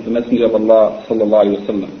of the Messenger of Allah sallallahu alaihi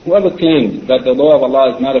wasallam. Whoever claims that the law of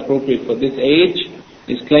Allah is not appropriate for this age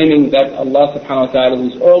is claiming that Allah subhanahu wa ta'ala,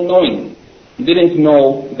 who is all-knowing, didn't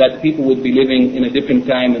know that people would be living in a different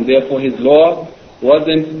time, and therefore His law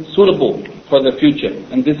wasn't suitable for the future.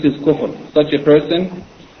 And this is kufr. Such a person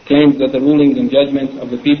claims that the rulings and judgments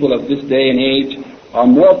of the people of this day and age are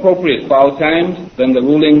more appropriate for our times than the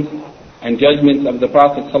rulings and judgments of the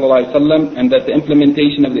Prophet ﷺ, and that the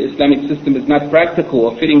implementation of the Islamic system is not practical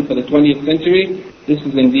or fitting for the 20th century, this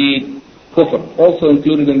is indeed kufr. Also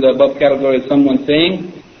included in the above category is someone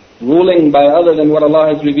saying, ruling by other than what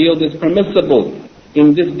Allah has revealed is permissible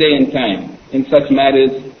in this day and time, in such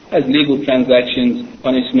matters as legal transactions,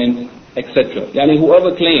 punishment, etc. Yani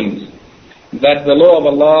whoever claims that the law of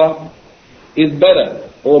Allah is better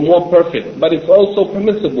or more perfect. But it's also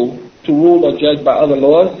permissible to rule or judge by other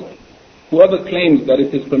laws. Whoever claims that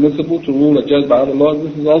it is permissible to rule or judge by other laws,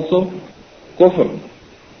 this is also kufr.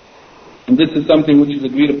 And this is something which is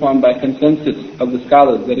agreed upon by consensus of the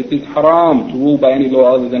scholars, that it is haram to rule by any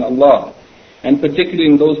law other than Allah. And particularly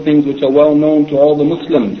in those things which are well known to all the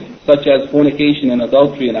Muslims, such as fornication and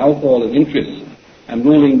adultery and alcohol as interests, and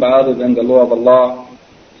ruling by other than the law of Allah.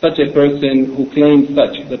 Such a person who claims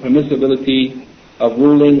such, the permissibility of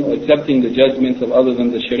ruling or accepting the judgments of other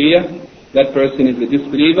than the Sharia, that person is a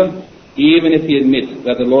disbeliever, even if he admits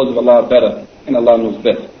that the laws of Allah are better and Allah knows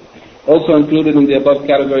best. Also included in the above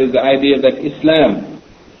category is the idea that Islam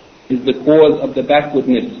is the cause of the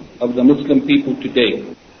backwardness of the Muslim people today.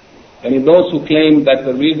 And in those who claim that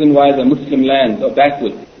the reason why the Muslim lands are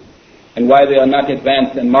backward and why they are not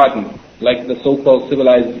advanced and modern, like the so-called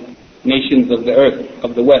civilized nations of the earth,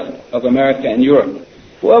 of the West, of America and Europe,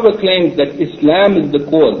 whoever claims that Islam is the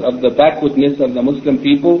cause of the backwardness of the Muslim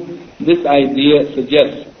people, this idea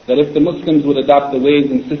suggests that if the Muslims would adopt the ways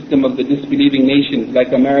and system of the disbelieving nations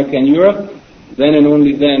like America and Europe, then and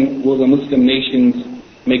only then will the Muslim nations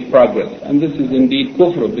make progress. And this is indeed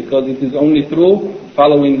kufr, because it is only through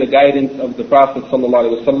following the guidance of the Prophet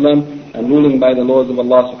ﷺ and ruling by the laws of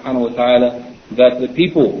Allah subhanahu wa ta'ala that the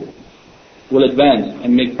people will advance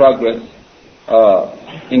and make progress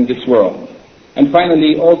in this world. And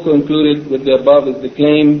finally, also included with the above is the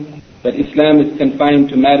claim that Islam is confined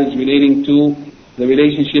to matters relating to the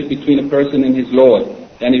relationship between a person and his Lord,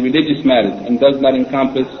 and religious matters, and does not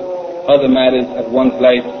encompass other matters of one's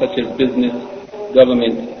life, such as business,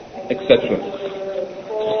 government, etc.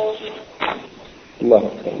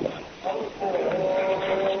 Allah Akbar.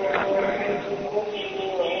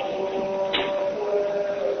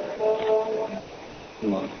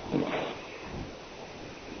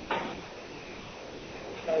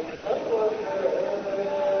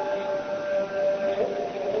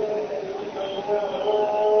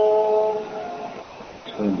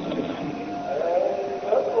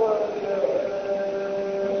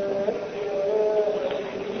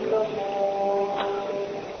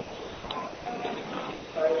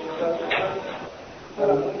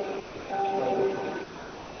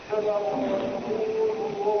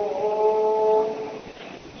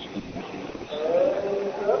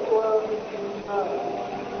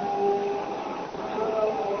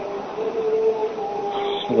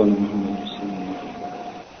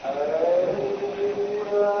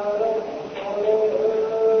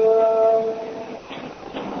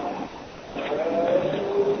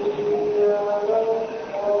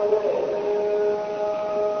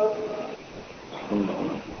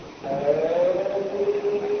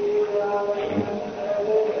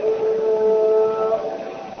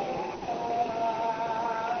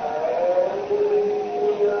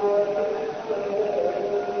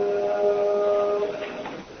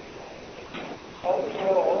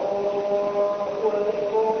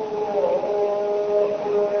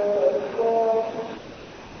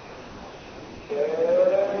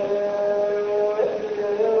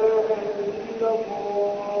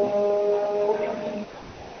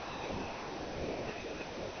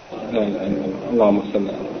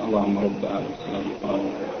 اللهم رب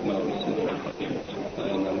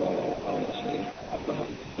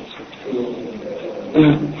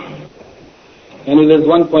And there's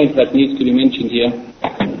one point that needs to be mentioned here,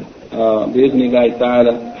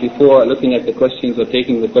 before looking at the questions or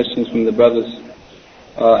taking the questions from the brothers,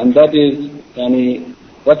 and that is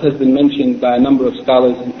what has been mentioned by a number of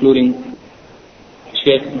scholars, including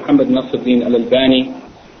Sheikh Muhammad Nasruddin Al-Albani,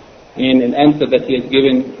 in an answer that he has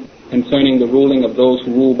given concerning the ruling of those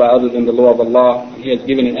who rule by other than the law of Allah. He has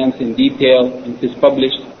given an answer in detail, and it is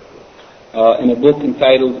published in a book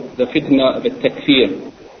entitled The Fitna of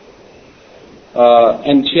Al-Takfir.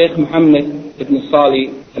 And Sheikh Muhammad ibn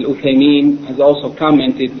Salih Al-Uthaymeen has also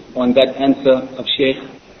commented on that answer of Sheikh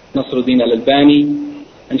Nasruddin Al-Albani,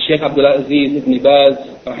 and Sheikh Abdul Aziz ibn Baz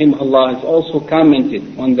rahimahullah has also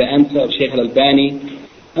commented on the answer of Sheikh Al-Albani,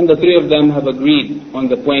 and the three of them have agreed on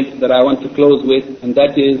the point that I want to close with, and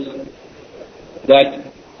that is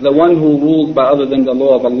that the one who rules by other than the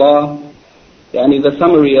law of Allah, the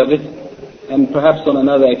summary of it, and perhaps on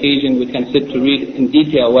another occasion we can sit to read in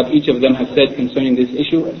detail what each of them have said concerning this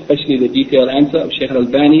issue, especially the detailed answer of Sheikh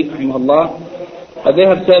Al-Albani rahimahullah. They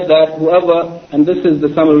have said that whoever, and this is the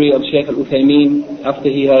summary of Sheikh Al-Uthaymeen after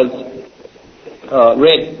he has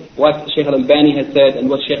read what Sheikh Al-Albani has said and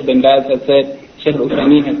what Sheikh bin Baz has said. Sheikh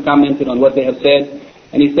Al-Uthaymeen has commented on what they have said,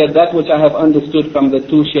 and he said that which I have understood from the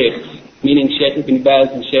two sheikhs, meaning Sheikh Ibn Baz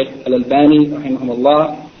and Sheikh Al-Albani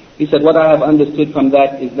rahimahullah, he said what I have understood from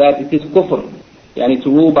that is that it is kufr to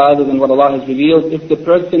rule by other than what Allah has revealed, if the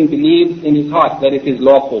person believes in his heart that it is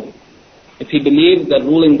lawful. If he believes that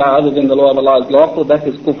ruling by other than the law of Allah is lawful, that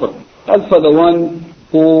is kufr. As for the one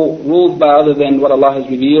who rules by other than what Allah has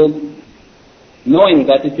revealed, knowing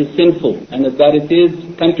that it is sinful and that it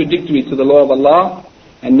is contradictory to the law of Allah,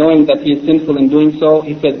 and knowing that he is sinful in doing so,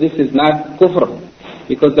 he said this is not kufr,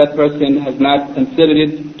 because that person has not considered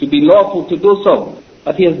it to be lawful to do so,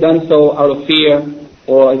 but he has done so out of fear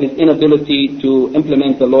or his inability to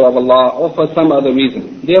implement the law of Allah or for some other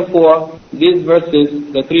reason. Therefore, these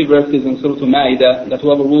verses, the 3 verses in Surah Al-Ma'idah, that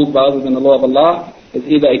whoever rules by other than the law of Allah is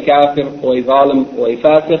either a kafir or a zalim or a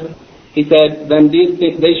fasiq, he said, then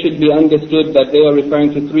they should be understood that they are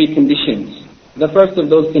referring to 3 conditions. The first of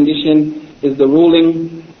those conditions is the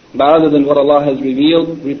ruling by other than what Allah has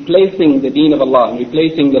revealed, replacing the deen of Allah,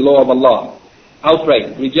 replacing the law of Allah,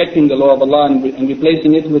 outright, rejecting the law of Allah and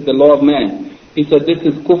replacing it with the law of man. He said this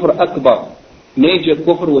is kufr akbar, major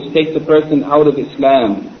kufr which takes a person out of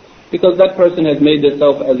Islam, because that person has made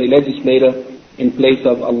himself as a legislator in place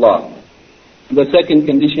of Allah. The second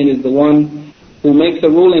condition is the one who makes a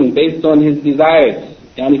ruling based on his desires,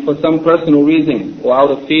 for some personal reason or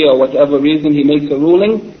out of fear or whatever reason he makes a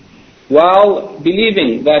ruling, while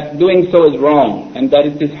believing that doing so is wrong and that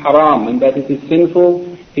it is haram and that it is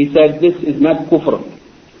sinful. He said this is not kufr.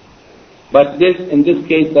 But in this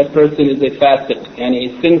case, that person is a fasiq,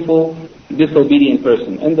 a sinful, disobedient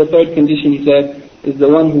person. And the third condition, he said, is the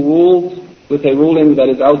one who rules with a ruling that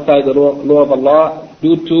is outside the law of Allah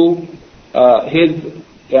due to his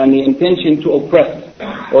intention to oppress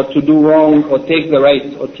or to do wrong or take the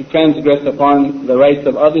rights or to transgress upon the rights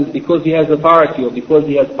of others because he has authority or because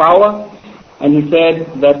he has power. And he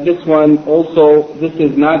said that this one also, this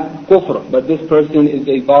is not kufr, but this person is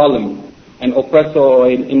a zalim, an oppressor or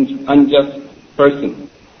an unjust person.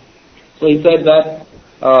 So he said that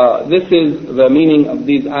this is the meaning of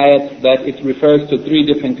these ayats, that it refers to 3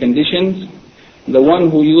 different conditions. The one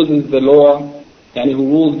who uses the law, who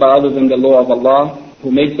rules by other than the law of Allah,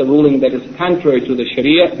 who makes a ruling that is contrary to the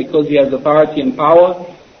Sharia because he has authority and power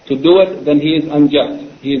to do it, then he is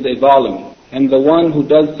unjust. He is a zalim. And the one who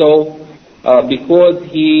does so because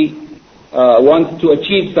he wants to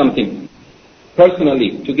achieve something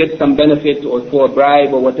personally, to get some benefit or for a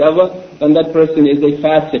bribe or whatever, then that person is a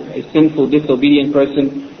fasiq, a sinful, disobedient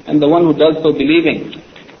person. And the one who does so believing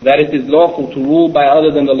that it is lawful to rule by other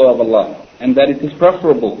than the law of Allah, and that it is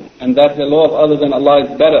preferable, and that the law of other than Allah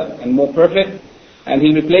is better and more perfect, and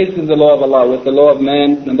he replaces the law of Allah with the law of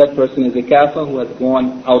man, then that person is a kafir who has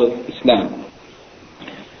gone out of Islam.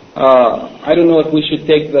 I don't know if we should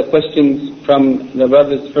take the questions from the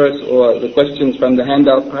brothers first or the questions from the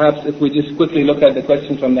handout. Perhaps if we just quickly look at the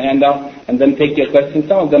questions from the handout and then take your questions,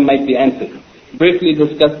 some of them might be answered. Briefly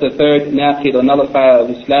discuss the third naqid or nullifier of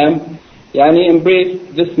Islam. In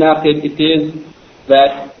brief, this naqid, it is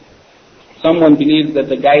that someone believes that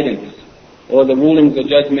the guidance or the rulings or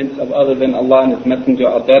judgments of other than Allah and His Messenger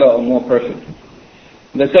are better or more perfect.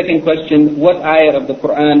 The second question, what ayah of the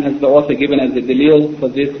Quran has the author given as a dalil for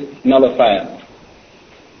this nullifier?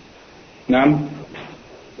 Naam?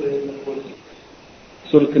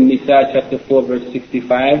 Surah An-Nisa, chapter 4, verse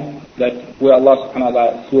 65, that where Allah subhanahu wa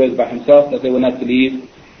ta'ala swears by Himself that they will not believe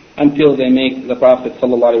until they make the Prophet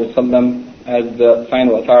sallallahu alaihi wasallam as the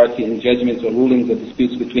final authority in judgments or rulings or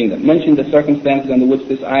disputes between them. Mention the circumstances under which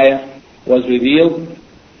this ayah was revealed.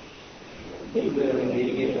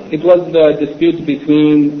 It was the dispute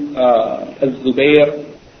between Az-Zubayr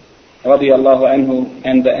radiallahu anhu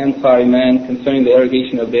and the Ansari man concerning the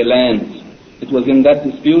irrigation of their lands. It was in that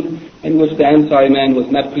dispute in which the Ansari man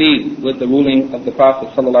was not pleased with the ruling of the Prophet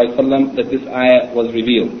ﷺ that this ayah was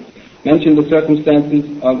revealed. Mention the circumstances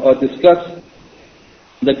or discuss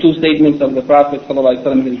the 2 statements of the Prophet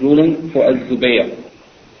ﷺ, his ruling for Az-Zubayr.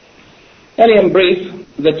 And in brief,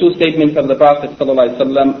 the 2 statements of the Prophet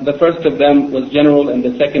ﷺ, the first of them was general and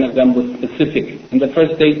the second of them was specific. In the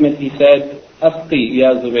first statement he said, Asqi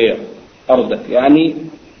ya Zubayr ardak,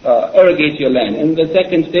 irrigate your land. In the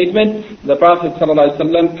second statement, the Prophet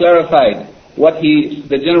ﷺ clarified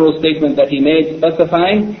the general statement that he made,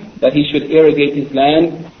 specifying that he should irrigate his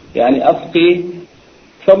land, Asqi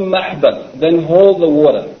ثم احبس, then hold the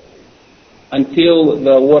water until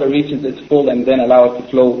the water reaches its full and then allow it to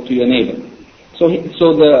flow to your neighbor. So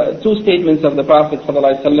the 2 statements of the Prophet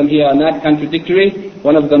ﷺ here are not contradictory.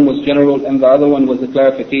 One of them was general and the other one was a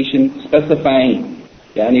clarification specifying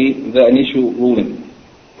the initial ruling.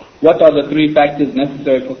 What are the 3 factors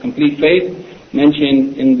necessary for complete faith?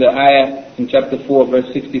 Mentioned in the ayah in chapter 4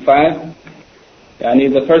 verse 65.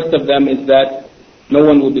 The first of them is that no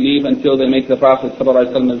one will believe until they make the Prophet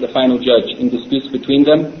ﷺ as the final judge in disputes between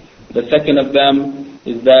them. The second of them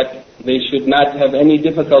is that they should not have any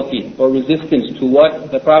difficulty or resistance to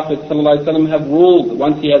what the Prophet ﷺ have ruled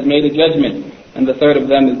once he has made a judgment. And the third of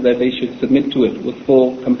them is that they should submit to it with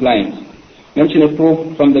full compliance. Mention a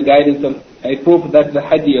proof from the guidance of, a proof that the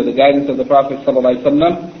hadi or the guidance of the Prophet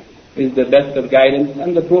ﷺ is the best of guidance,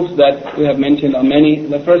 and the proofs that we have mentioned are many.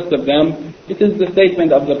 The first of them, it is the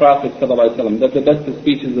statement of the Prophet ﷺ that the best of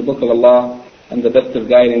speech is the book of Allah, and the best of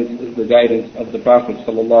guidance is the guidance of the Prophet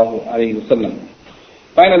ﷺ.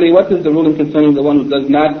 Finally, what is the ruling concerning the one who does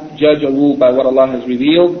not judge or rule by what Allah has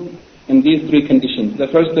revealed? In these three conditions. The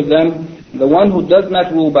first of them, the one who does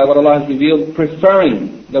not rule by what Allah has revealed,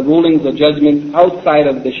 preferring the rulings or judgments outside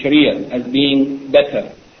of the Sharia as being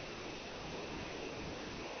better.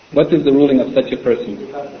 What is the ruling of such a person?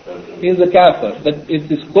 He is a kafir. That is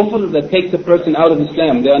this kufr that takes a person out of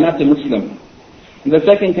Islam. They are not a Muslim. The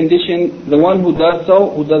second condition, the one who does so,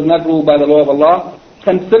 who does not rule by the law of Allah,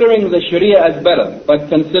 considering the Sharia as better, but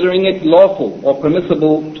considering it lawful or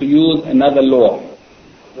permissible to use another law.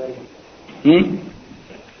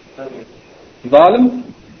 Zalim?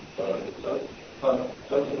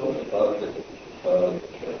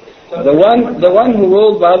 The one who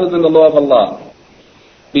rules by other than the law of Allah,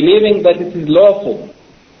 believing that it is lawful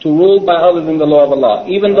to rule by other than the law of Allah,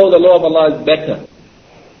 even though the law of Allah is better,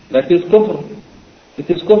 that is kufr. It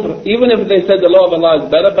is kufr. Even if they said the law of Allah is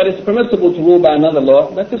better, but it's permissible to rule by another law,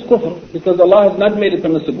 that is kufr, because Allah has not made it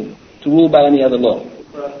permissible to rule by any other law.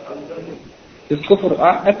 It's kufr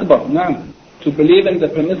akbar, na'am. To believe in the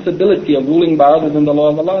permissibility of ruling by other than the law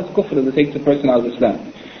of Allah is kufr, that takes a person out of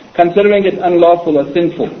Islam. Considering it unlawful or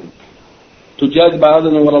sinful to judge by other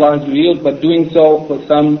than what Allah has revealed, but doing so for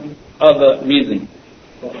some other reason,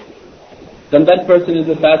 then that person is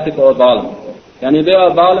a fasiq or a zalim. And they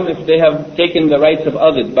are zalim if they have taken the rights of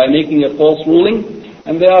others by making a false ruling,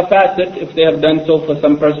 and they are fasiq if they have done so for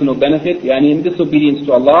some personal benefit, in disobedience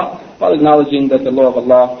to Allah, while acknowledging that the law of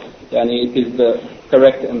Allah, it is the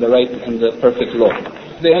correct and the right and the perfect law.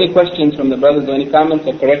 If there are any questions from the brothers or any comments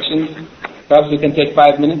or corrections, perhaps we can take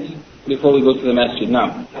 5 minutes before we go to the masjid.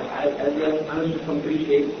 Now. As we have managed to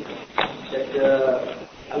appreciate that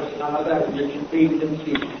Allah has mentioned three different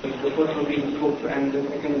speech, the first one being kufr and the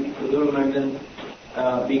second zulm and then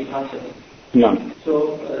being hasad. No.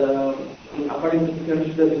 So, according to the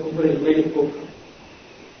understood, the kufr is major kufr.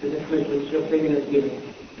 This explanation which your Sayyidina is giving.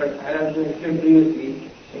 But as I explained previously,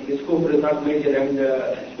 this kufr is not major and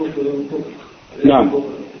kufr is kufr. No.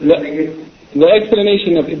 The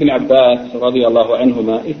explanation of Ibn Abbas radiallahu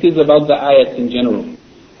anhuma, it is about the ayats in general.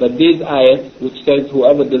 That these ayats which says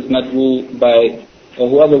whoever does not rule by, or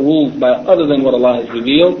whoever rules by other than what Allah has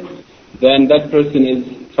revealed, then that person is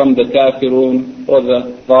from the kafirun or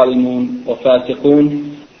the zalimun or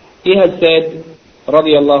fasiqun. He has said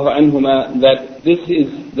radiallahu anhuma that this is,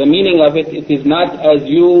 the meaning of it, it is not as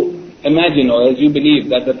you imagine or as you believe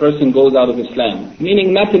that the person goes out of Islam.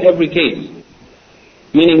 Meaning not in every case.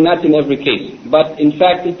 But in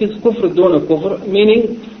fact it is kufr duna kufr,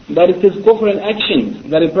 meaning that it is kufr in action,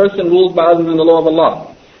 that a person rules by other than the law of Allah.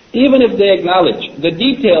 Even if they acknowledge the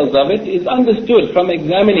details of it is understood from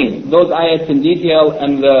examining those ayats in detail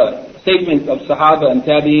and the statements of Sahaba and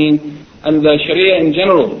Tabi'een and the Sharia in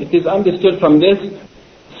general, it is understood from this.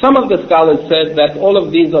 Some of the scholars said that all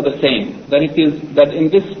of these are the same, that it is that in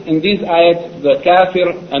these ayats the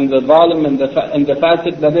kafir and the zalim and the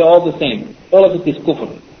fasiq, that they are all the same. All of it is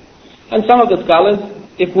kufr. And some of the scholars,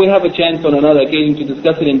 if we have a chance on another occasion to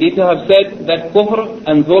discuss it in detail, have said that kufr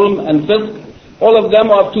and zulm and fisq, all of them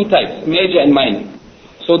are of two types, major and minor.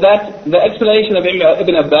 So that the explanation of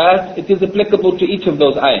Ibn Abbas, it is applicable to each of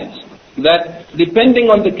those ayats. That depending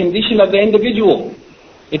on the condition of the individual,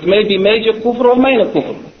 it may be major kufr or minor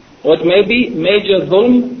kufr. Or it may be major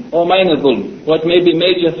zulm or minor zulm. Or it may be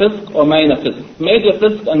major fisq or minor fisq. Major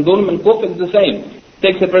fisq and zulm and kufr is the same.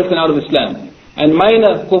 Takes a person out of Islam. And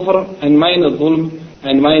minor kufr and minor zulm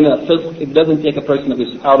and minor fisq, it doesn't take a person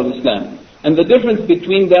out of Islam. And the difference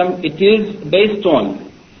between them, it is based on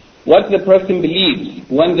what the person believes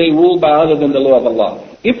when they rule by other than the law of Allah.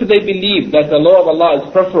 If they believe that the law of Allah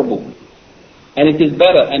is preferable, and it is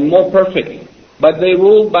better and more perfect, but they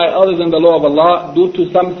rule by other than the law of Allah due to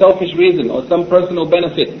some selfish reason or some personal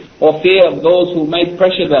benefit or fear of those who might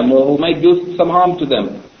pressure them or who might do some harm to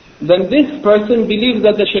them, then this person believes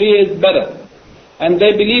that the Sharia is better. And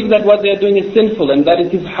they believe that what they are doing is sinful and that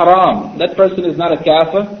it is haram. That person is not a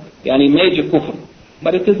kafir, major kufr.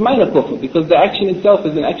 But it is minor kufr because the action itself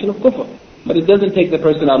is an action of kufr. But it doesn't take the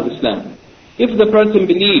person out of Islam. If the person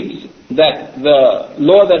believes that the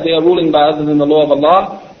law that they are ruling by other than the law of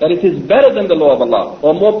Allah, that it is better than the law of Allah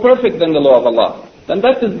or more perfect than the law of Allah, then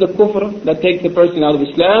that is the kufr that takes the person out of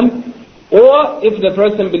Islam. Or if the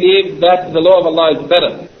person believes that the law of Allah is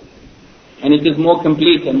better, and it is more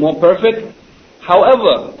complete and more perfect.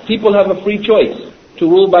 However, people have a free choice to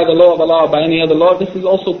rule by the law of Allah or by any other law. This is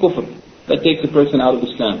also kufr that takes a person out of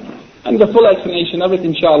Islam. And the full explanation of it,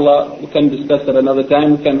 inshallah, we can discuss at another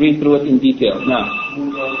time. We can read through it in detail. Now,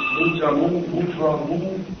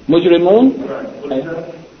 Mujrimun?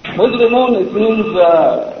 Mujrimun, it means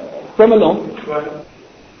criminal.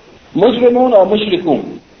 Mujrimun or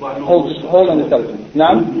Mushrikun? Hold on a second.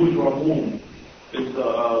 Now? It's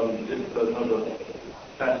another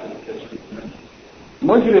passage.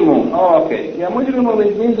 Mujrimun. Oh, okay. Yeah, Mujrimun,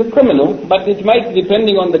 it means a criminal, but it might,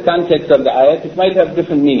 depending on the context of the ayat, it might have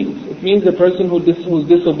different meanings. It means a person who's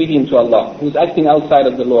disobedient to Allah, who's acting outside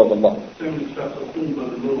of the law of Allah.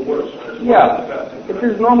 Yeah, it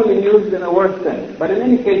is normally used in a worse sense. But in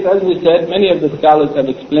any case, as we said, many of the scholars have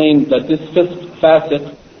explained that this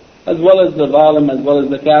fasiq, as well as the zalim, as well as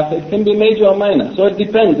the kafir, it can be major or minor. So it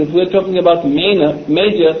depends. If we're talking about major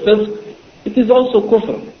fisq, it is also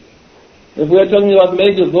kufr. If we are talking about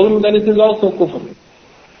major zulm, then it is also kufr.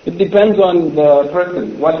 It depends on the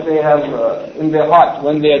person, what they have in their heart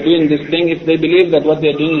when they are doing this thing. If they believe that what they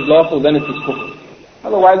are doing is lawful, then it is kufr.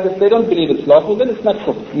 Otherwise, if they don't believe it's lawful, then it's not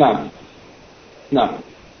kufr. No. No.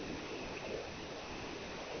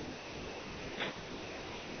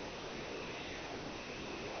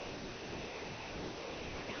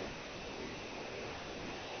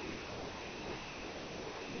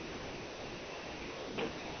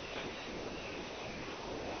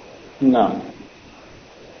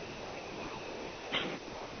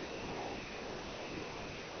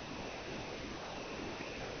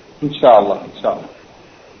 Inshallah.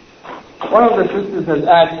 One of the sisters has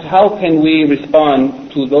asked, how can we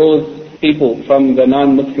respond to those people from the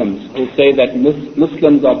non-Muslims who say that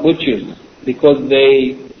Muslims are butchers because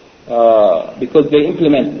they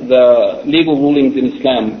implement the legal rulings in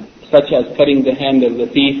Islam, such as cutting the hand of the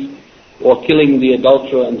thief or killing the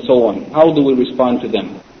adulterer and so on? How do we respond to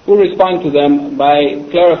them? We respond to them by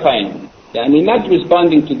clarifying. Not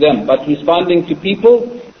responding to them, but responding to people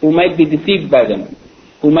who might be deceived by them,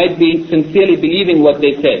 who might be sincerely believing what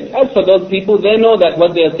they said. As for those people, they know that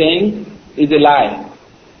what they are saying is a lie.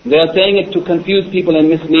 They are saying it to confuse people and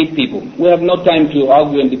mislead people. We have no time to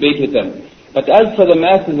argue and debate with them. But as for the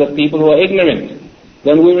masses of people who are ignorant,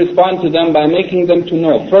 then we respond to them by making them to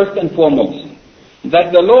know, first and foremost,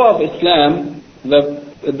 that the law of Islam, the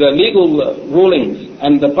legal rulings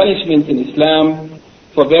and the punishments in Islam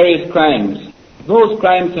for various crimes, those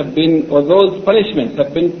crimes have been, or those punishments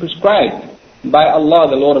have been prescribed by Allah,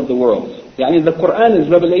 the Lord of the worlds. The Quran is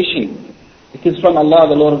revelation. It is from Allah,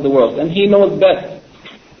 the Lord of the worlds, and He knows best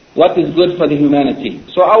what is good for the humanity.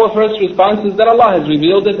 So our first response is that Allah has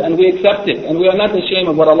revealed it and we accept it, and we are not ashamed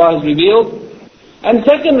of what Allah has revealed. And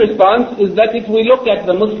second response is that if we look at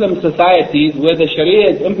the Muslim societies where the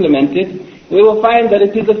Sharia is implemented, we will find that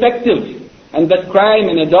it is effective, and that crime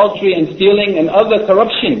and adultery and stealing and other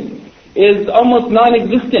corruption is almost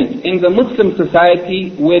non-existent in the Muslim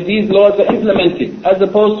society where these laws are implemented, as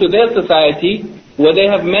opposed to their society where they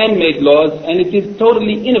have man-made laws and it is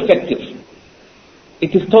totally ineffective.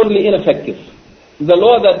 It is totally ineffective. The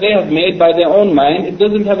law that they have made by their own mind, it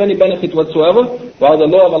doesn't have any benefit whatsoever, while the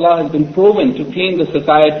law of Allah has been proven to clean the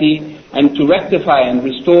society and to rectify and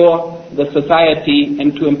restore the society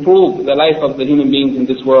and to improve the life of the human beings in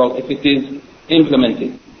this world if it is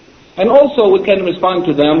implemented. And also we can respond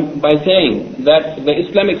to them by saying that the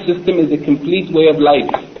Islamic system is a complete way of life.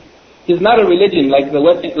 It is not a religion like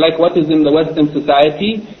what is in the Western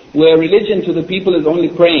society, where religion to the people is only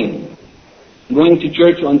praying, going to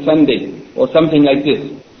church on Sunday, or something like this.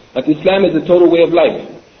 But Islam is a total way of life.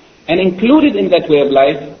 And included in that way of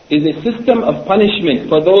life is a system of punishment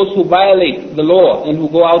for those who violate the law and who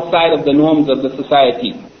go outside of the norms of the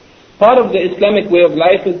society. Part of the Islamic way of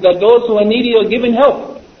life is that those who are needy are given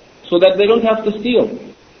help, so that they don't have to steal.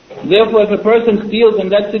 Therefore, if a person steals in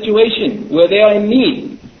that situation where they are in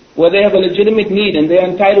need, where they have a legitimate need and they are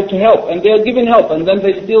entitled to help, and they are given help, and then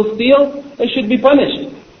they still steal, they should be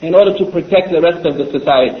punished in order to protect the rest of the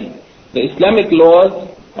society. The Islamic laws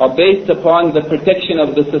are based upon the protection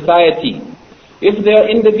of the society. If there are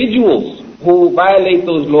individuals who violate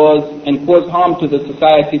those laws and cause harm to the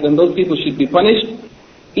society, then those people should be punished,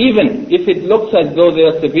 even if it looks as though they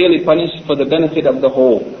are severely punished for the benefit of the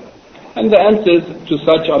whole. And the answers to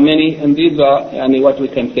such are many, and these are what we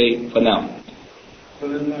can say for now.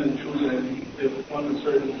 But isn't it true that if under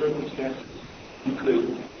certain circumstances you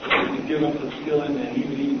could give up for stealing and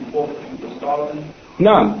even pork for starving?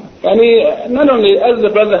 No. Not only, as the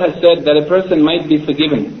brother has said, that a person might be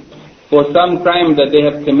forgiven for some crime that they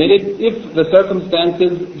have committed if the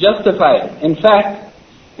circumstances justify it. In fact,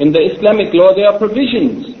 in the Islamic law there are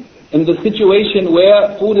provisions in the situation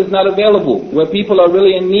where food is not available, where people are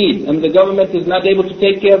really in need and the government is not able to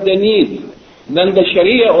take care of their needs. Then the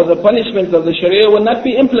Sharia or the punishments of the Sharia will not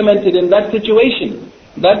be implemented in that situation.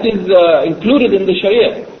 That is included in the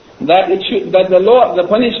Sharia. That the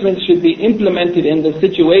punishment should be implemented in the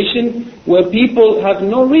situation where people have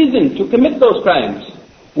no reason to commit those crimes,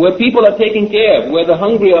 where people are taken care of, where the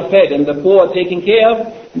hungry are fed and the poor are taken care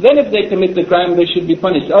of. Then if they commit the crime, they should be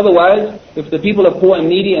punished. Otherwise, if the people are poor and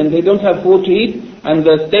needy and they don't have food to eat and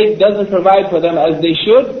the state doesn't provide for them as they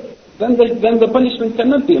should, then the punishment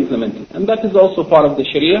cannot be implemented. And that is also part of the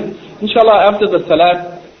Sharia. Inshallah, after the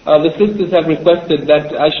Salat, the sisters have requested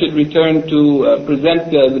that I should return to present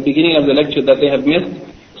the beginning of the lecture that they have missed.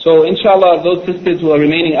 So inshallah, those sisters who are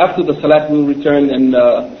remaining after the Salat will return and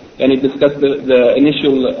discuss the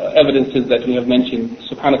initial evidences that we have mentioned.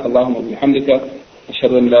 Subhanakallahumma wa bihamdika,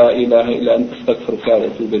 ashhadu an la ilaha illa anta astaghfiruka wa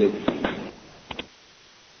atubu ilayk.